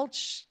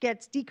mulch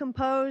gets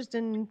decomposed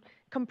and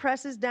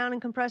compresses down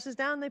and compresses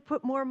down. They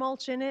put more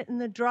mulch in it in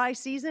the dry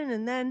season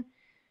and then,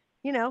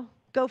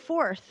 go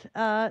forth.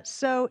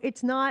 So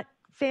it's not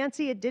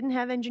fancy. It didn't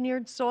have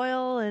engineered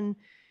soil and,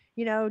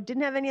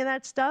 didn't have any of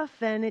that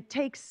stuff. And it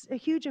takes a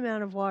huge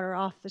amount of water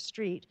off the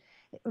street.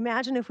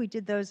 Imagine if we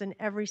did those in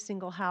every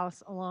single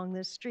house along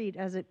this street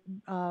as it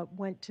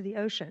went to the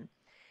ocean.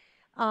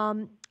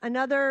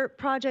 Another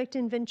project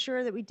in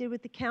Ventura that we did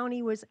with the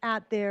county was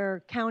at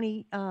their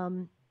county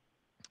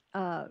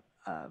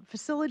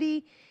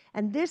facility,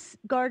 and this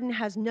garden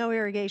has no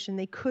irrigation.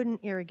 They couldn't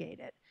irrigate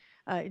it.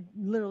 It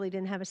literally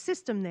didn't have a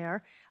system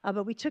there,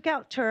 but we took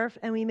out turf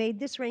and we made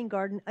this rain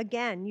garden.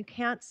 Again, you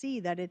can't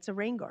see that it's a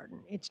rain garden.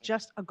 It's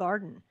just a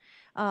garden.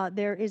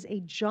 There is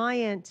a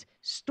giant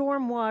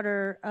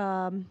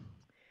stormwater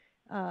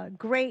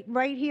grate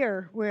right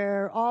here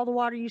where all the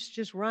water used to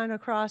just run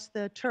across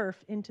the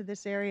turf into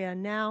this area,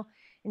 and now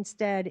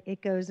instead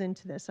it goes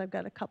into this. I've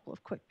got a couple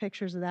of quick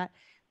pictures of that.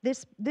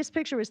 This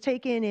picture was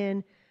taken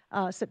in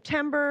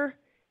September,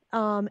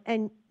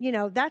 and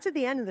that's at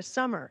the end of the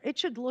summer. It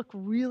should look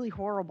really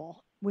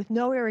horrible with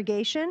no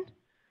irrigation,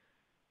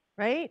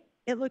 right?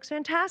 It looks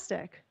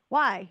fantastic.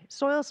 Why?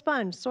 Soil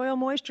sponge, soil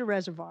moisture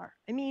reservoir.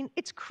 I mean,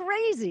 it's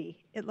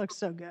crazy. It looks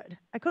so good.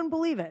 I couldn't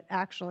believe it,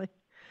 actually.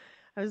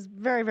 I was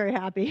very, very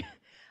happy.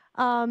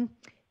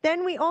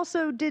 Then we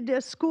also did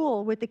a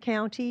school with the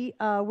county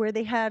where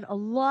they had a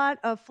lot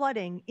of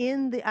flooding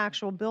in the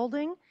actual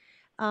building.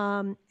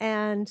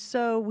 And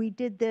so we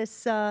did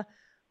this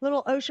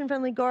little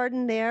ocean-friendly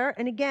garden there.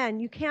 And again,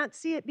 you can't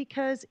see it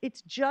because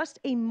it's just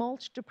a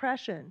mulch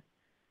depression.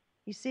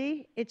 You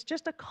see? It's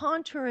just a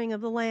contouring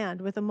of the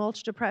land with a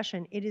mulch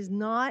depression. It is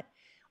not,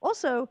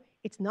 also,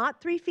 it's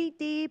not 3 feet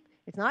deep.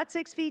 It's not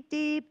 6 feet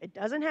deep. It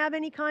doesn't have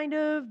any kind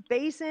of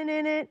basin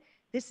in it.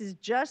 This is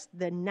just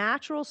the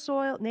natural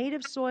soil,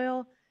 native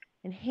soil,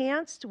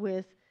 enhanced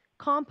with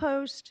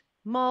compost,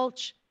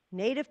 mulch,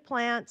 native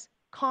plants,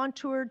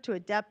 contoured to a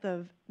depth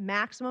of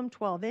maximum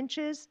 12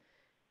 inches,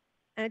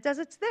 and it does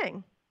its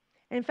thing.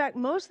 And in fact,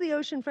 most of the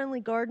ocean-friendly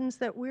gardens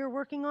that we're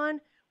working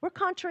on, we're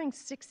contouring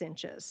 6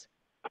 inches.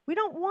 We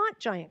don't want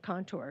giant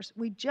contours.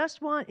 We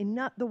just want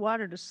enough the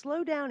water to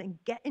slow down and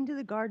get into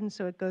the garden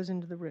so it goes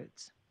into the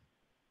roots.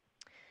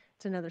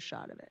 It's another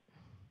shot of it.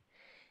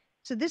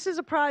 So this is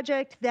a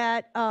project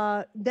that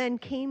then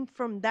came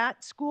from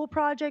that school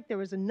project. There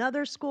was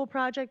another school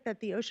project that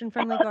the Ocean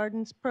Friendly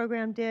Gardens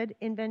program did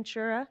in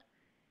Ventura.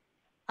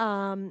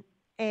 And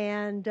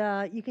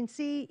you can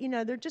see,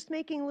 they're just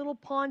making little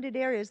ponded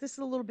areas. This is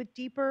a little bit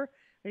deeper.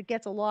 It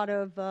gets a lot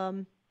of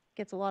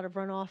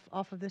runoff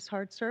off of this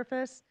hard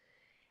surface.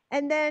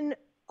 And then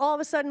all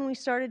of a sudden we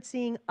started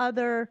seeing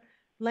other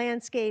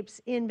landscapes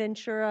in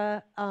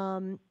Ventura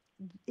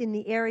in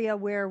the area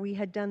where we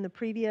had done the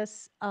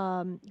previous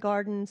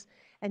gardens,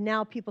 and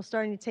now people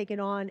starting to take it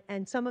on.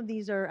 And some of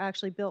these are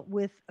actually built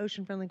with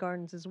ocean-friendly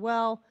gardens as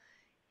well.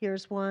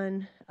 Here's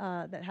one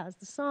that has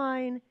the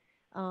sign.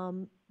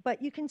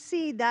 but you can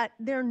see that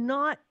they're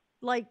not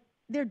like,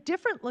 they're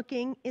different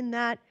looking in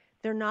that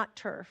they're not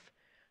turf,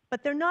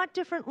 but they're not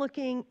different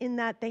looking in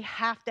that they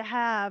have to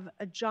have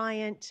a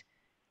giant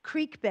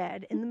creek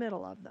bed in the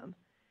middle of them.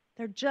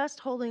 They're just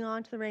holding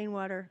on to the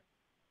rainwater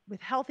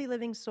with healthy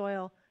living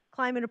soil,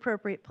 climate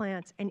appropriate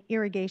plants, and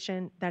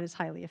irrigation that is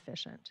highly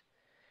efficient.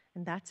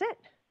 And that's it.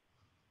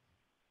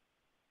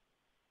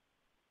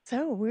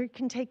 So we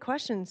can take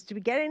questions. Do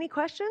we get any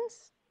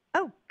questions?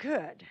 Oh,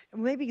 good.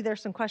 Maybe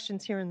there's some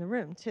questions here in the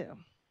room too.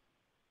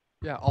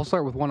 Yeah, I'll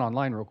start with one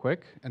online real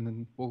quick, and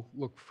then we'll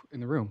look in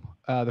the room.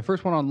 The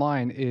first one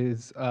online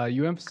is,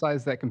 you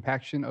emphasize that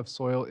compaction of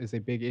soil is a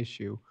big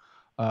issue.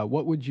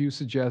 What would you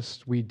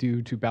suggest we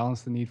do to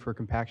balance the need for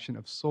compaction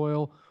of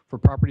soil for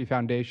property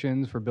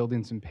foundations, for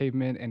buildings and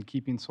pavement, and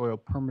keeping soil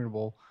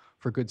permeable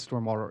for good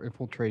stormwater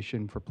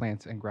infiltration for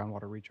plants and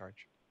groundwater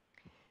recharge?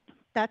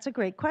 That's a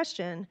great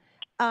question.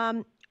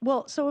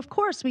 Well, so of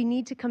course we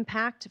need to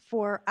compact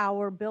for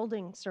our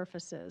building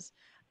surfaces.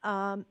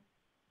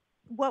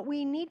 What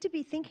we need to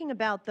be thinking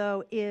about,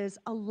 though, is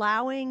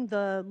allowing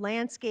the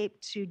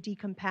landscape to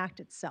decompact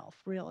itself,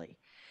 really.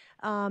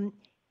 I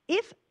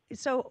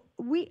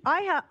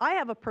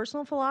have a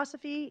personal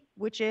philosophy,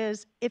 which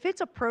is if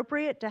it's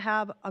appropriate to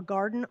have a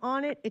garden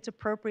on it, it's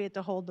appropriate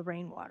to hold the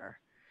rainwater.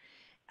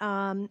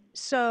 Once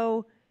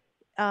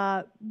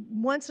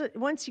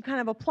you kind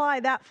of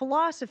apply that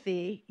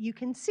philosophy, you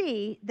can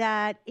see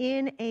that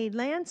in a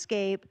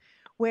landscape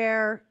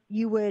where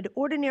you would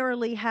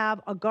ordinarily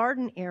have a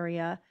garden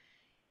area,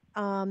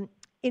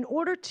 in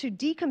order to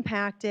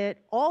decompact it,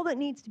 all that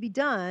needs to be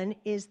done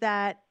is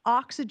that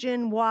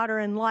oxygen, water,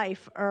 and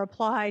life are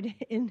applied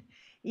in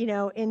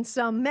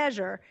some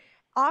measure.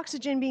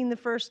 Oxygen being the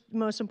first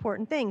most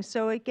important thing,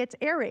 so it gets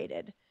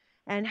aerated.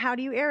 And how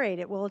do you aerate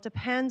it? Well, it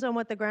depends on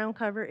what the ground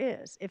cover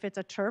is. If it's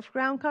a turf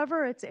ground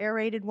cover, it's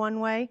aerated one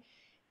way.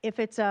 If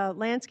it's a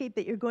landscape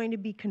that you're going to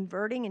be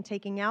converting and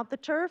taking out the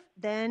turf,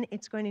 then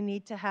it's going to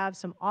need to have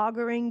some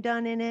augering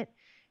done in it.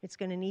 It's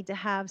going to need to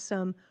have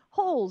some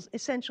holes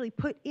essentially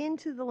put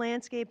into the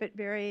landscape at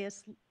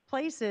various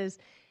places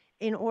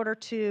in order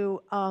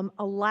to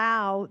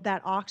allow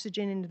that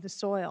oxygen into the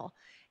soil.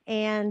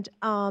 And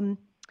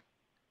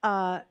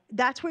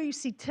that's where you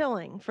see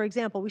tilling. For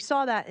example, we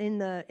saw that in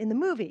the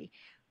movie.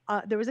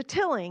 There was a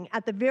tilling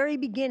at the very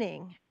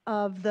beginning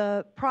of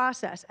the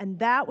process, and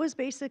that was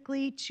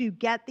basically to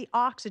get the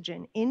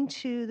oxygen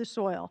into the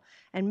soil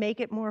and make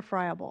it more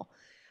friable.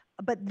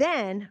 But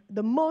then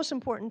the most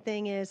important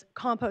thing is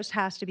compost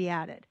has to be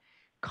added.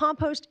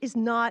 Compost is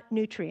not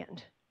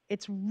nutrient.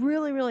 It's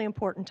really, really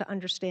important to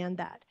understand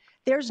that.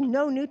 There's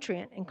no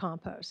nutrient in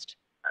compost.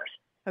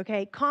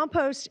 Okay,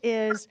 compost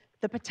is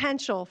the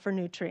potential for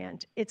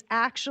nutrient. It's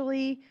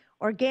actually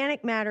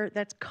organic matter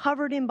that's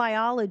covered in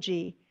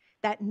biology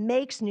that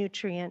makes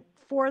nutrient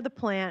for the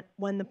plant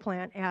when the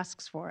plant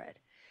asks for it.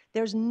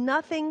 There's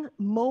nothing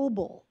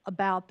mobile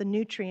about the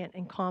nutrient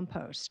in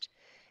compost,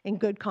 in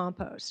good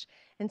compost.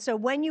 And so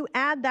when you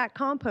add that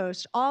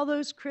compost, all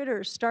those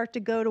critters start to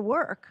go to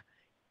work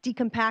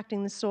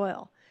decompacting the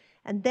soil.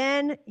 And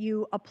then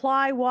you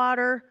apply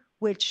water,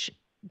 which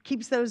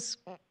keeps those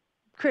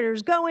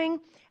critters going,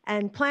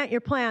 and plant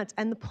your plants,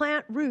 and the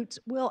plant roots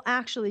will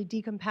actually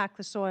decompact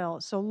the soil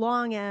so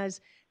long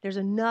as there's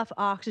enough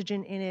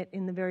oxygen in it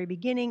in the very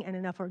beginning and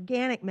enough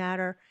organic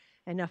matter,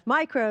 enough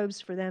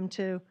microbes for them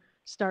to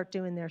start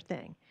doing their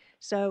thing.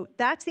 So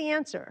that's the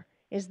answer,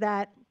 is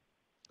that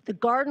the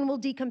garden will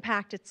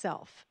decompact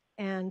itself.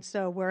 And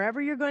so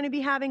wherever you're going to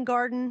be having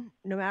garden,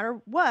 no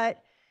matter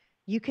what,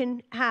 you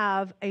can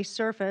have a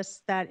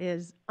surface that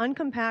is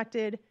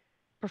uncompacted,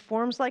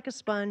 performs like a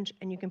sponge,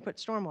 and you can put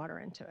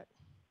stormwater into it.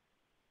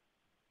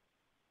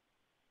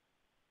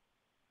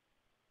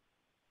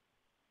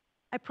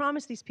 I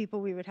promised these people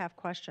we would have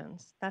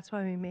questions. That's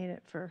why we made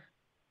it for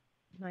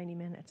 90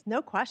 minutes.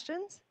 No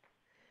questions?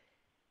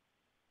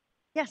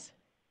 Yes?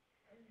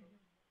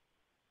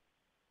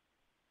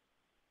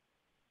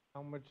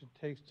 How much it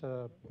takes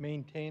to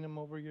maintain them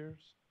over years?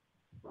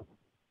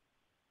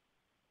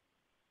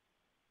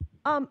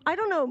 I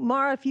don't know,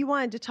 Mara, if you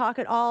wanted to talk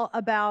at all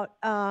about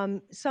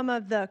some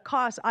of the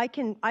costs. I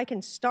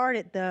can start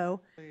it,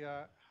 though.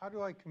 How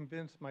do I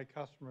convince my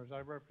customers? I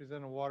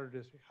represent a water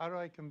district. How do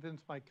I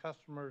convince my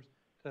customers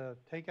to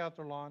take out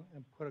their lawn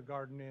and put a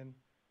garden in?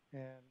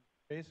 And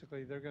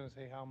basically, they're going to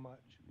say how much.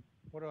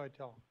 What do I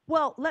tell them?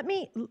 Well,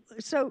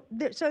 so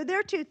there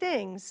are two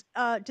things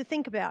to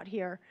think about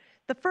here.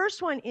 The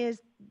first one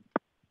is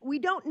we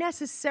don't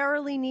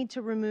necessarily need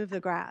to remove the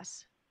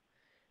grass.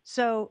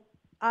 So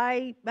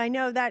I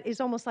know that is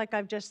almost like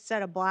I've just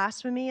said a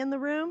blasphemy in the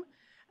room,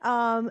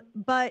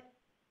 but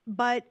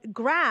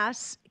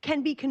grass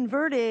can be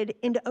converted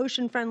into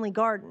ocean-friendly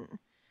garden.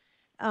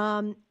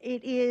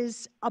 It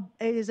is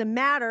a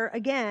matter,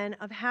 again,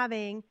 of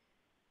having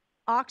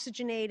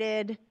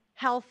oxygenated,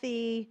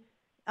 healthy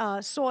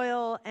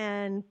soil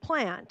and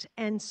plant.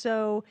 And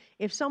so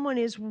if someone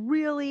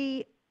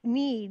really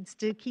needs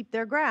to keep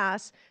their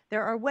grass,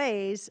 there are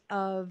ways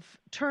of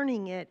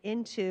turning it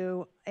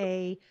into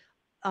an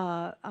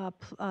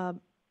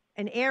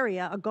an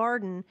area, a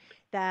garden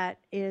that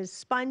is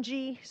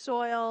spongy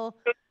soil,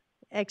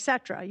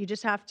 etc. You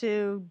just have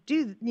to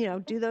do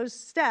those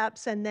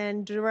steps and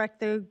then direct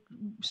the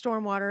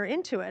stormwater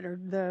into it or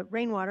the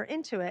rainwater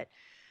into it.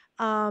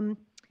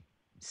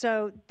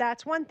 So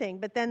that's one thing.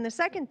 But then the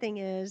second thing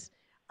is,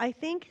 I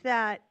think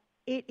that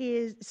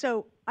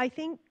I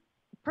think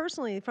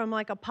personally, from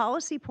like a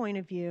policy point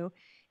of view,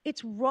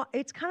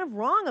 it's kind of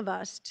wrong of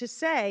us to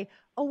say,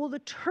 oh, well, the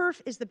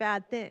turf is the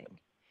bad thing.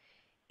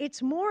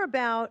 It's more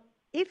about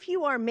if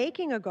you are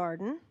making a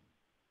garden,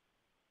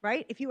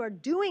 right? If you are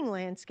doing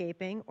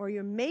landscaping or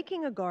you're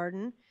making a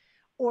garden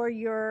or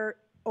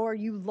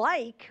you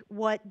like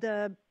what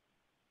the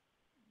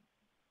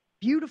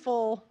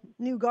beautiful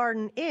new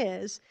garden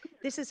is,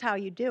 this is how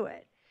you do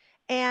it.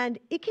 And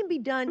it can be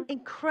done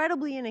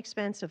incredibly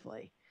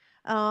inexpensively.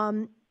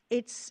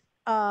 It's,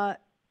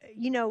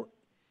 you know,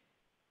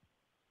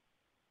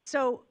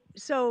 so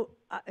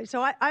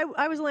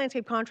I was a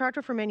landscape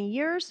contractor for many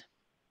years,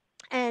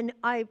 and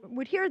I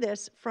would hear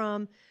this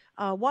from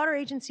water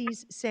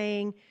agencies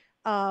saying,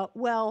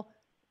 well,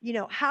 you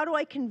know, how do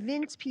I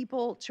convince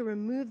people to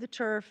remove the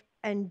turf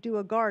and do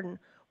a garden?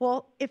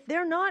 Well, if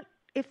they're not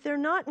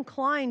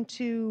inclined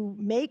to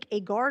make a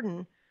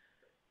garden,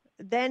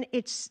 then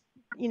it's,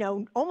 you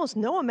know, almost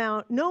no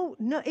amount,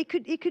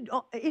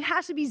 it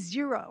has to be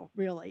zero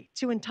really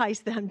to entice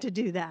them to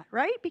do that,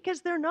 right?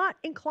 Because they're not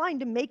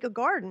inclined to make a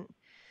garden.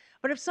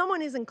 But if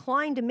someone is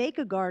inclined to make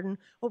a garden,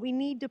 what we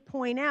need to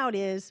point out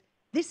is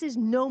this is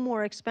no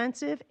more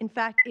expensive. In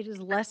fact, it is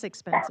less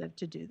expensive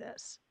to do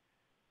this.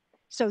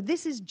 So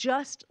this is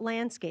just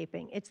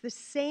landscaping. It's the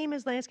same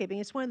as landscaping.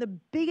 It's one of the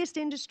biggest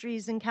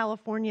industries in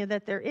California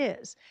that there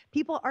is.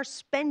 People are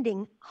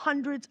spending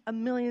hundreds of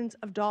millions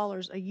of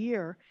dollars a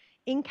year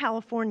in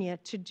California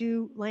to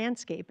do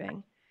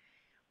landscaping.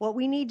 What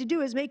we need to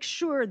do is make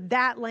sure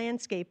that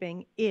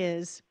landscaping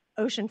is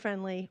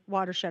ocean-friendly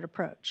watershed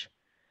approach.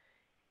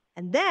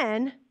 And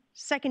then,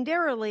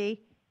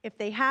 secondarily, if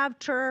they have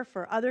turf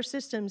or other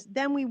systems,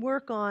 then we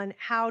work on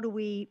how do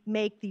we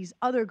make these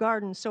other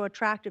gardens so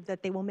attractive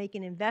that they will make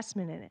an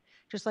investment in it,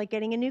 just like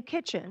getting a new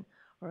kitchen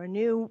or a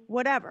new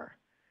whatever,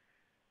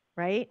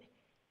 right?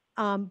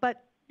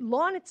 But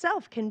lawn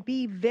itself can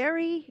be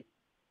very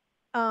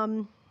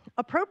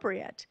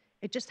appropriate.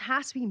 It just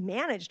has to be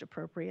managed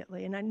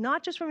appropriately, and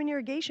not just from an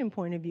irrigation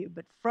point of view,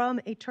 but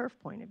from a turf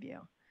point of view.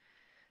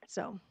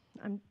 So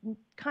I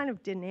kind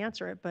of didn't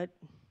answer it, but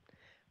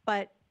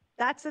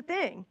that's the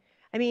thing.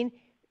 I mean,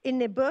 in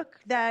the book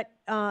that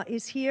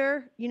is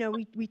here, you know,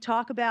 we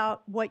talk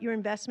about what your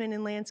investment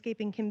in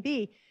landscaping can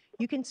be.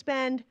 You can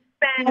spend,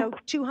 you know,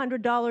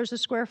 $200 a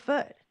square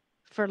foot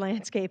for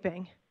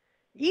landscaping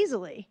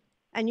easily,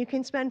 and you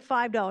can spend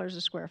 $5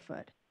 a square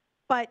foot,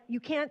 but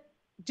you can't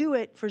do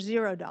it for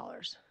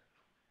 $0,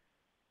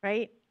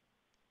 right?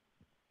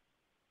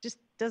 Just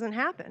doesn't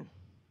happen.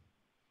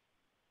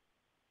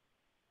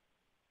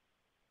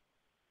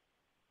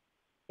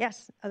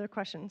 Yes, other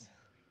questions?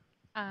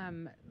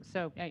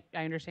 So I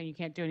understand you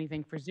can't do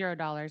anything for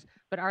 $0,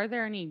 but are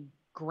there any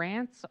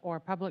grants or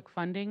public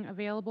funding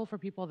available for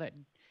people that,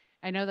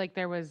 I know like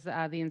there was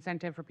the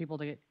incentive for people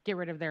to get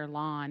rid of their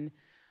lawn.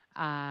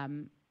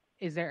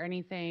 Is there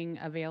anything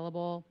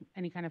available,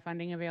 any kind of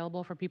funding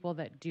available for people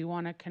that do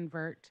want to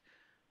convert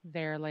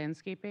their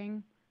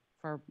landscaping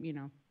for, you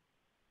know,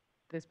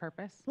 this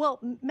purpose? Well,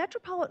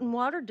 Metropolitan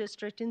Water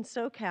District in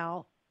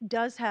SoCal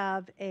does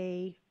have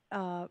a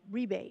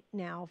rebate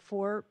now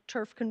for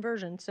turf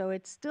conversion. So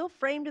it's still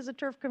framed as a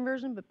turf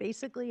conversion, but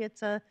basically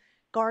it's a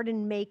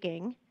garden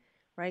making,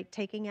 right?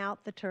 Taking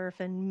out the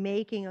turf and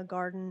making a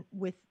garden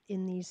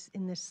in this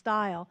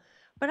style.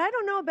 But I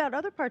don't know about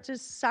other parts.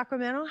 Does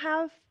Sacramento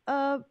have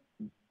how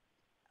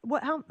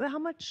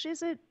much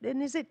is it?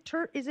 And is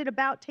it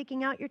about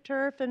taking out your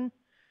turf and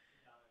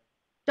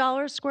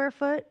 $1 square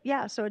foot?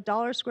 Yeah, so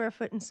 $1 square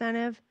foot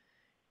incentive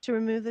to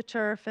remove the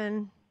turf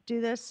and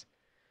do this.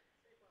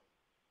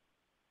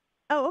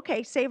 Oh,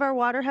 okay. Save Our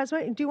Water has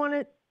one. Do you want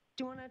to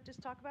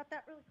just talk about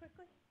that really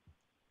quickly?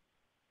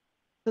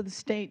 So the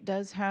state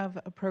does have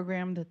a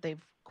program that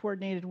they've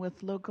coordinated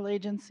with local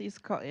agencies,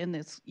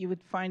 and you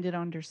would find it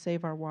under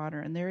Save Our Water,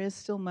 and there is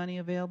still money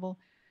available.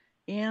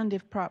 And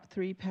if Prop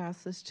 3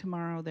 passes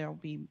tomorrow, there will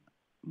be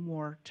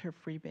more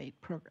turf rebate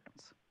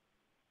programs.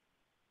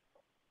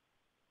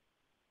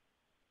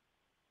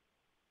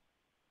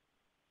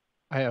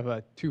 I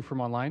have two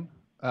from online.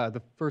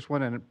 The first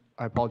one, and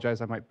I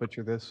apologize, I might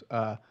butcher this.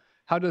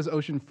 How does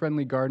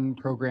ocean-friendly garden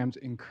programs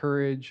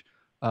encourage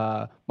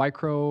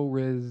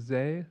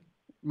mycorrhizae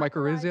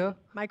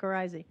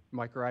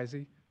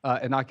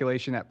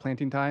inoculation at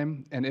planting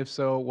time? And if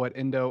so, what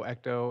endo,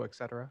 ecto, et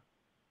cetera?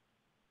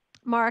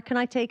 Mara, can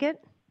I take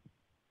it?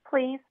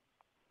 Please.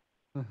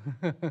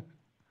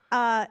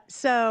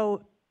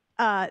 So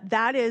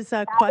that is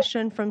a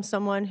question from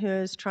someone who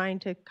is trying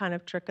to kind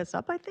of trick us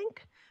up, I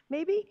think,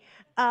 maybe.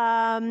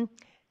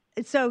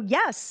 So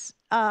yes,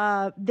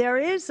 there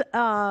is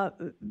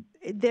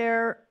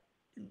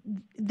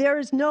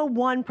no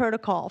one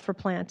protocol for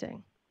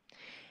planting.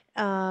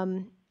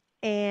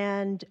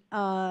 and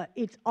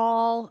it's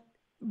all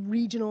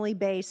regionally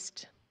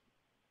based,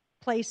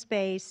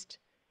 place-based,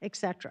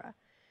 etc.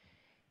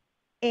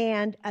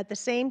 And at the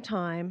same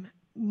time,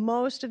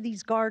 most of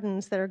these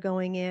gardens that are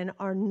going in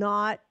are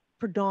not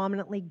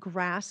predominantly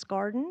grass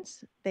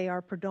gardens. They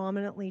are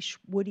predominantly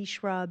woody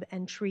shrub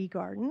and tree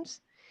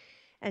gardens.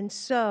 And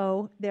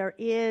so there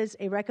is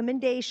a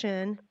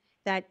recommendation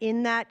that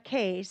in that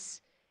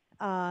case,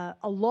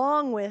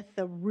 along with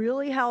the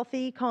really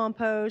healthy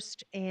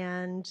compost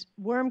and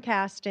worm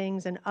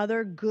castings and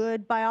other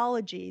good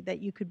biology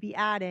that you could be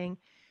adding,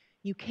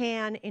 you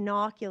can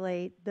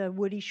inoculate the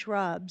woody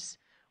shrubs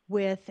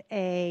with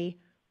a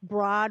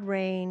broad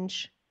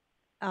range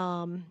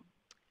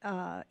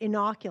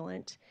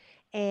inoculant.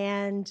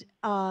 And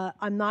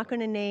I'm not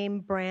going to name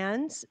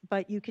brands,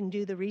 but you can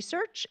do the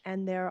research,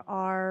 and there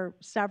are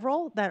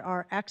several that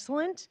are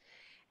excellent.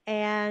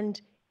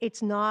 And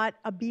it's not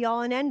a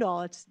be-all and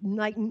end-all. It's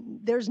like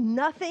there's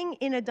nothing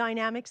in a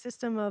dynamic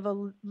system of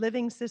a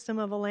living system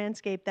of a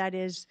landscape that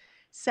is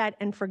set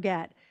and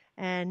forget.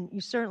 And you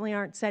certainly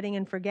aren't setting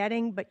and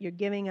forgetting, but you're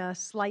giving a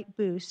slight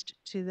boost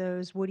to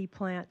those woody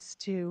plants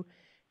to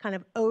kind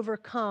of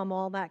overcome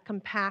all that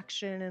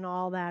compaction and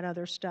all that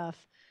other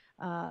stuff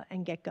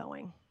and get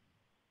going.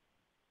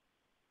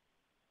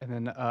 And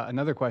then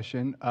another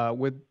question,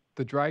 with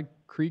the dry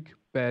creek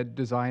bed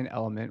design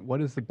element,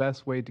 what is the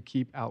best way to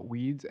keep out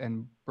weeds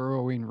and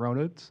burrowing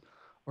rodents?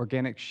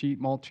 Organic sheet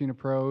mulching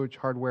approach,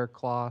 hardware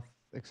cloth,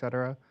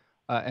 etc.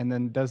 And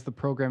then does the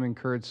program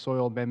encourage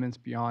soil amendments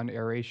beyond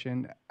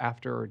aeration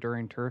after or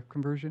during turf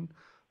conversion,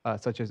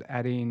 such as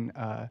adding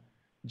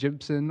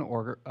gypsum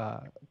or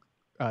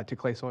to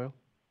clay soil?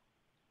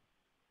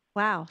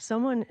 Wow,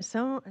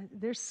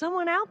 there's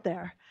someone out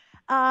there.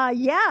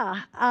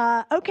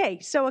 Okay,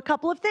 so a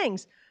couple of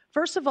things.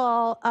 First of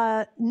all,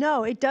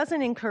 no, it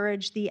doesn't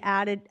encourage the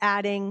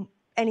adding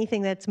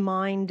anything that's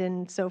mined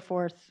and so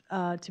forth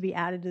to be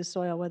added to the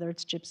soil, whether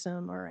it's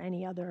gypsum or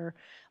any other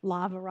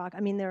lava rock.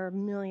 I mean, there are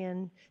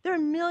a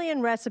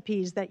million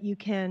recipes that you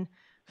can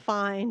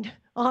find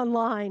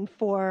online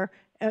for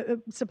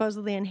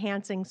supposedly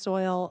enhancing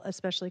soil,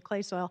 especially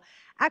clay soil.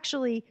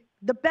 Actually,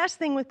 the best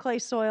thing with clay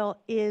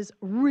soil is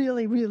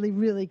really, really,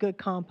 really good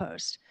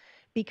compost,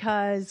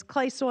 because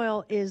clay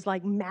soil is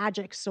like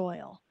magic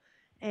soil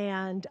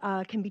and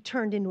can be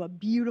turned into a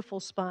beautiful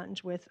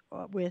sponge with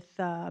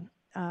the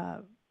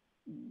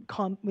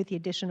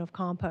addition of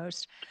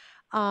compost.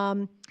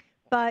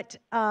 But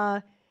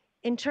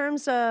in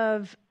terms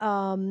of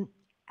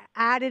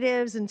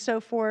additives and so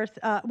forth,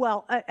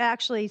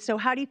 actually, so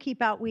how do you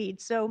keep out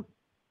weeds? So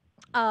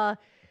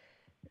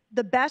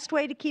the best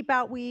way to keep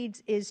out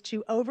weeds is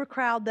to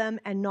overcrowd them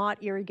and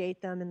not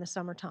irrigate them in the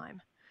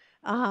summertime.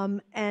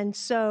 And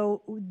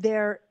so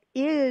there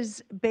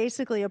is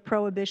basically a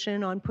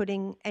prohibition on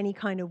putting any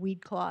kind of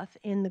weed cloth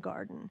in the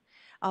garden,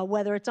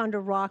 whether it's under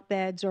rock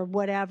beds or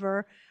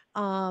whatever.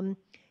 And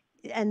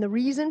the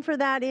reason for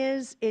that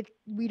is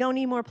we don't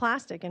need more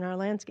plastic in our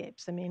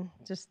landscapes. I mean,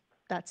 just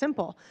that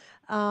simple.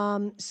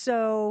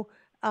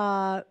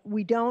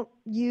 We don't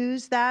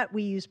use that.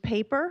 We use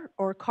paper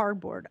or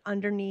cardboard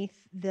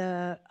underneath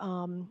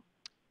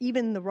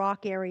even the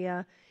rock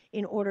area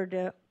in order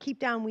to keep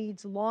down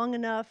weeds long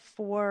enough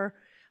for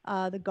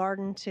the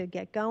garden to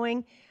get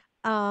going.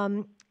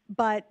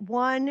 But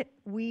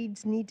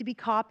weeds need to be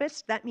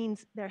coppiced. That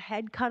means their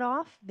head cut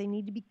off. They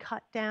need to be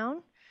cut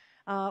down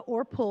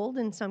or pulled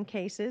in some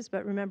cases.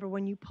 But remember,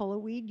 when you pull a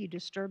weed, you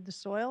disturb the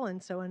soil,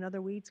 and so another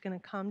weed's going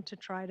to come to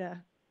try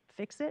to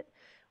fix it.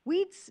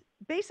 Weeds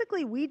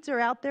are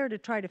out there to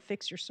try to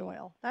fix your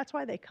soil. That's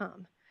why they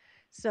come.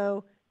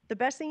 So the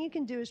best thing you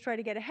can do is try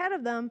to get ahead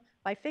of them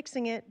by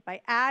fixing it,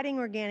 by adding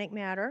organic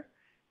matter,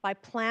 by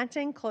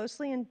planting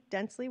closely and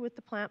densely with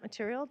the plant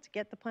material to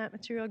get the plant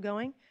material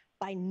going,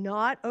 by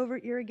not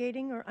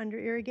over-irrigating or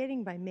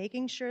under-irrigating, by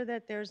making sure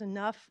that there's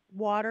enough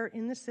water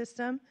in the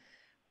system,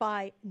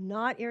 by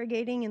not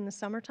irrigating in the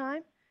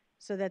summertime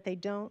so that they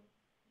don't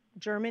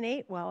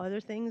germinate while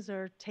other things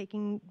are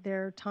taking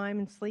their time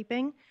and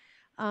sleeping.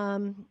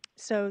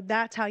 So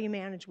that's how you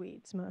manage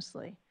weeds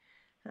mostly.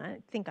 I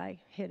think I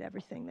hit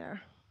everything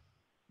there.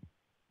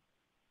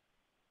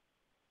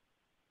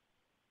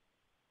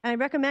 I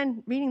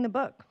recommend reading the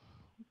book.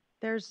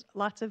 There's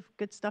lots of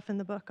good stuff in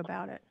the book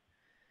about it.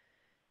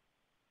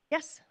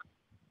 Yes?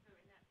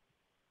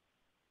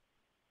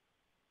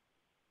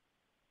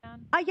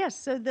 Yes,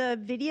 so the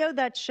video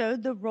that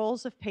showed the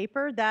rolls of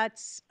paper,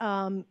 that's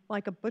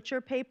like a butcher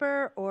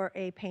paper or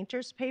a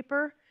painter's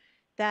paper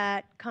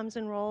that comes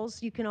in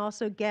rolls. You can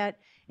also get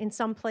in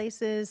some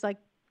places, like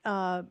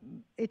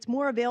it's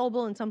more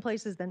available in some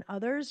places than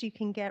others. You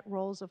can get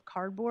rolls of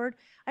cardboard.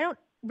 I don't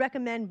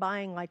recommend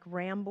buying like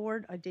Ram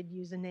board. I did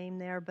use a name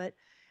there, but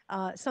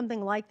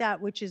something like that,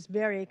 which is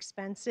very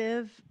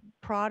expensive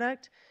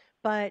product,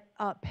 but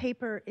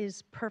paper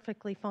is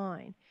perfectly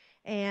fine.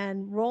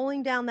 And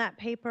rolling down that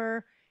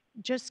paper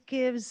just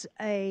gives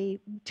a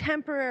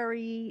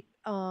temporary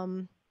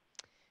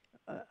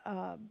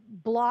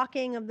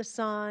blocking of the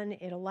sun.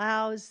 It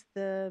allows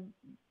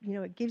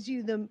it gives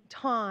you the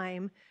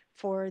time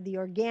for the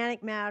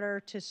organic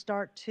matter to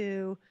start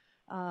to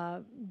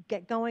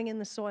get going in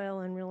the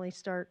soil and really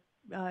start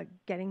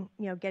getting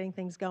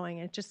things going.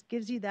 And it just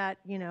gives you that,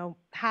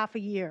 half a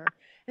year,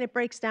 and it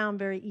breaks down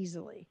very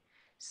easily.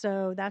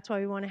 So that's why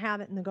we want to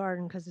have it in the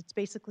garden, because it's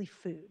basically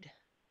food.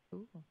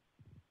 Ooh.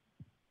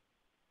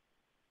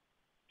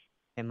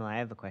 Emma, I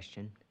have a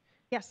question.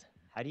 Yes.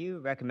 How do you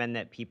recommend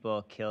that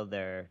people kill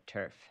their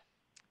turf?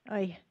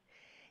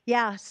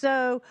 Yeah,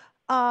 so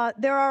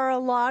there are a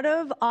lot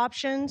of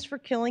options for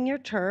killing your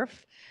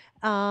turf.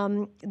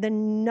 The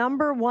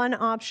number one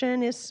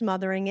option is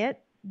smothering it.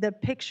 The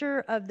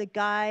picture of the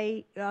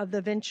guy of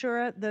the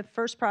Ventura, the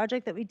first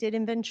project that we did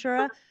in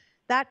Ventura,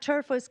 that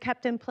turf was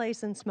kept in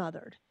place and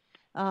smothered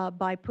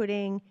by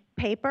putting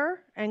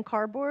paper and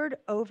cardboard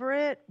over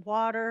it,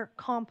 water,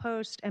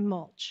 compost, and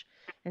mulch.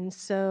 And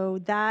so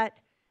that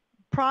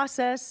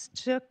process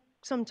took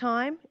some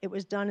time. It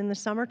was done in the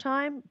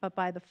summertime, but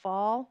by the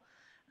fall,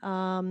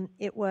 by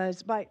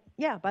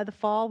the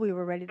fall we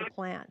were ready to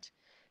plant.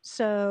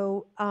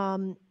 So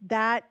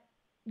that,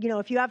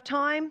 if you have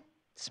time,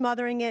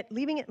 smothering it,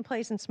 leaving it in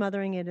place and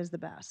smothering it is the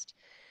best.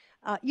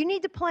 You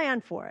need to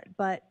plan for it,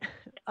 but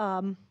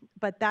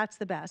that's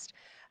the best.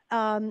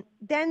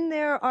 Then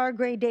there are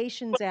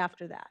gradations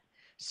after that.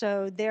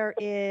 So there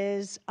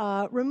is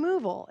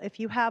removal. If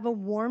you have a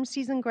warm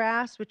season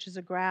grass, which is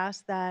a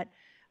grass that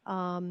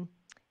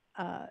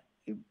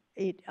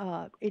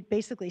it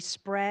basically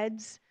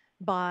spreads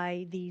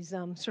by these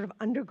sort of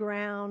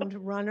underground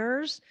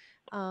runners.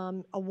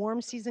 A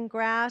warm season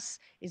grass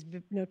is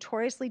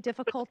notoriously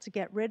difficult to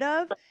get rid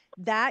of.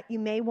 That you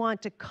may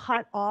want to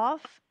cut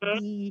off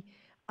the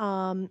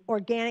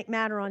organic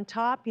matter on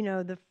top,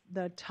 the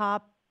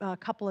top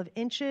couple of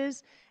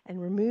inches, and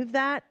remove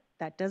that.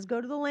 That does go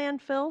to the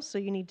landfill, so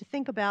you need to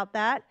think about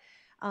that.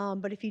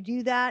 But if you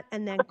do that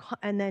and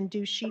then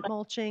do sheet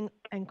mulching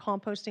and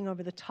composting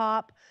over the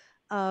top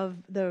of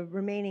the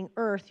remaining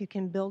earth, you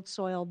can build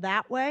soil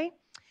that way.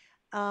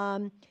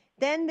 Then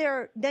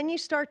you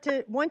start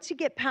to, once you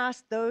get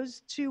past those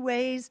two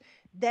ways,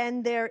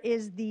 then there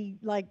is the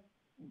like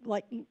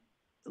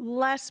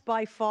less good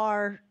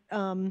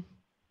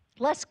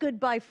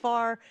by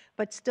far,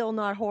 but still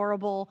not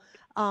horrible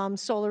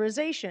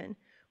solarization,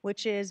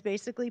 which is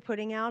basically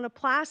putting out a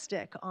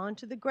plastic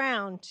onto the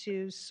ground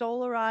to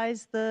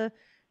solarize the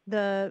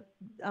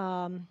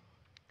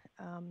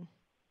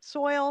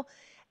soil.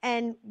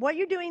 And what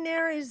you're doing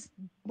there is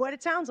what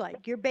it sounds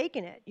like. You're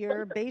baking it.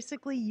 You're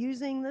basically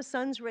using the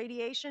sun's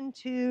radiation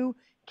to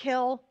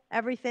kill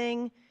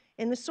everything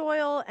in the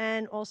soil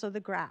and also the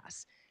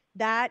grass.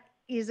 That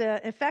is an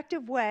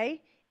effective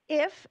way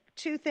if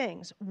two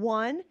things.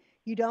 One,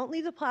 you don't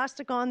leave the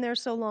plastic on there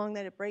so long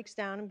that it breaks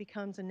down and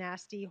becomes a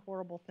nasty,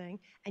 horrible thing,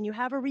 and you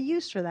have a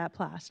reuse for that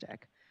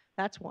plastic.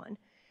 That's one.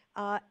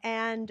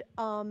 And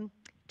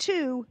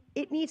two,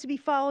 it needs to be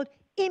followed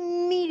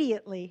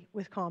immediately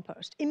with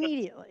compost,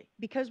 immediately,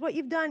 because what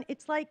you've done,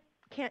 it's like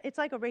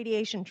a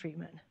radiation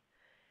treatment,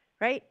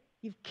 right?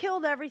 You've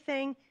killed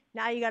everything,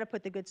 now you got to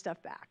put the good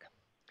stuff back.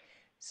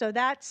 So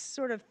that's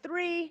sort of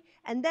three,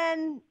 and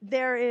then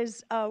there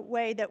is a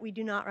way that we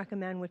do not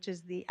recommend, which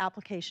is the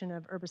application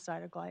of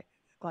herbicide or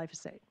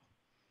glyphosate,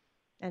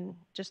 and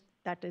just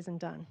that isn't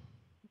done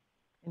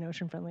in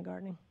ocean-friendly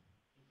gardening.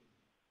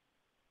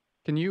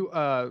 Can you,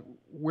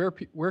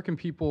 where can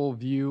people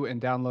view and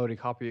download a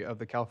copy of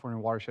the California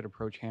Watershed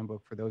Approach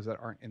Handbook for those that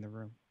aren't in the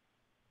room?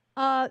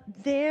 I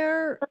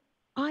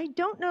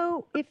don't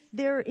know if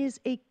there is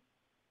a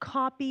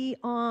copy.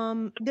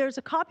 There's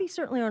a copy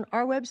certainly on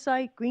our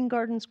website,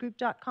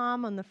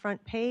 greengardensgroup.com, on the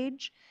front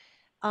page.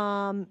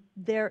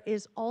 There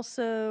is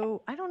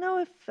also, I don't know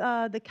if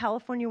the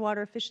California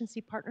Water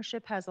Efficiency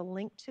Partnership has a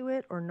link to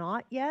it or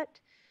not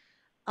yet.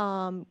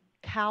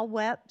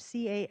 CalWEP,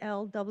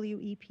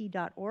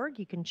 CALWEP.org.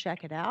 You can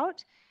check it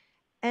out.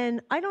 And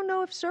I don't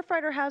know if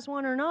Surfrider has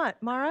one or not.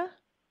 Mara?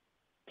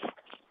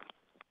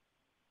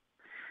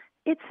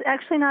 It's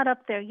actually not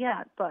up there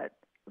yet, but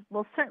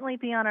will certainly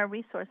be on our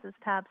resources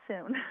tab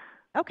soon.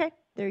 Okay,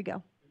 there you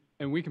go.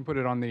 And we can put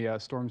it on the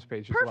Storms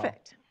page as well.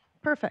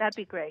 Perfect. That'd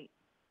be great.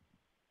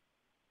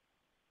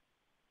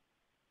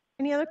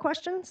 Any other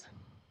questions?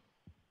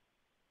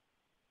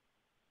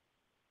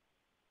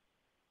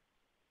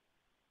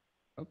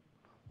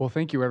 Well,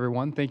 thank you,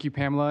 everyone. Thank you,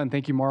 Pamela, and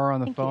thank you, Mara,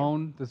 on the Thank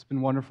phone. This has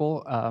been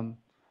wonderful.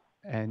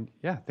 And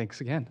yeah, thanks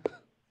again.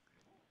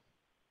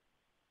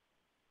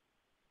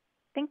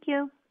 Thank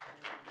you.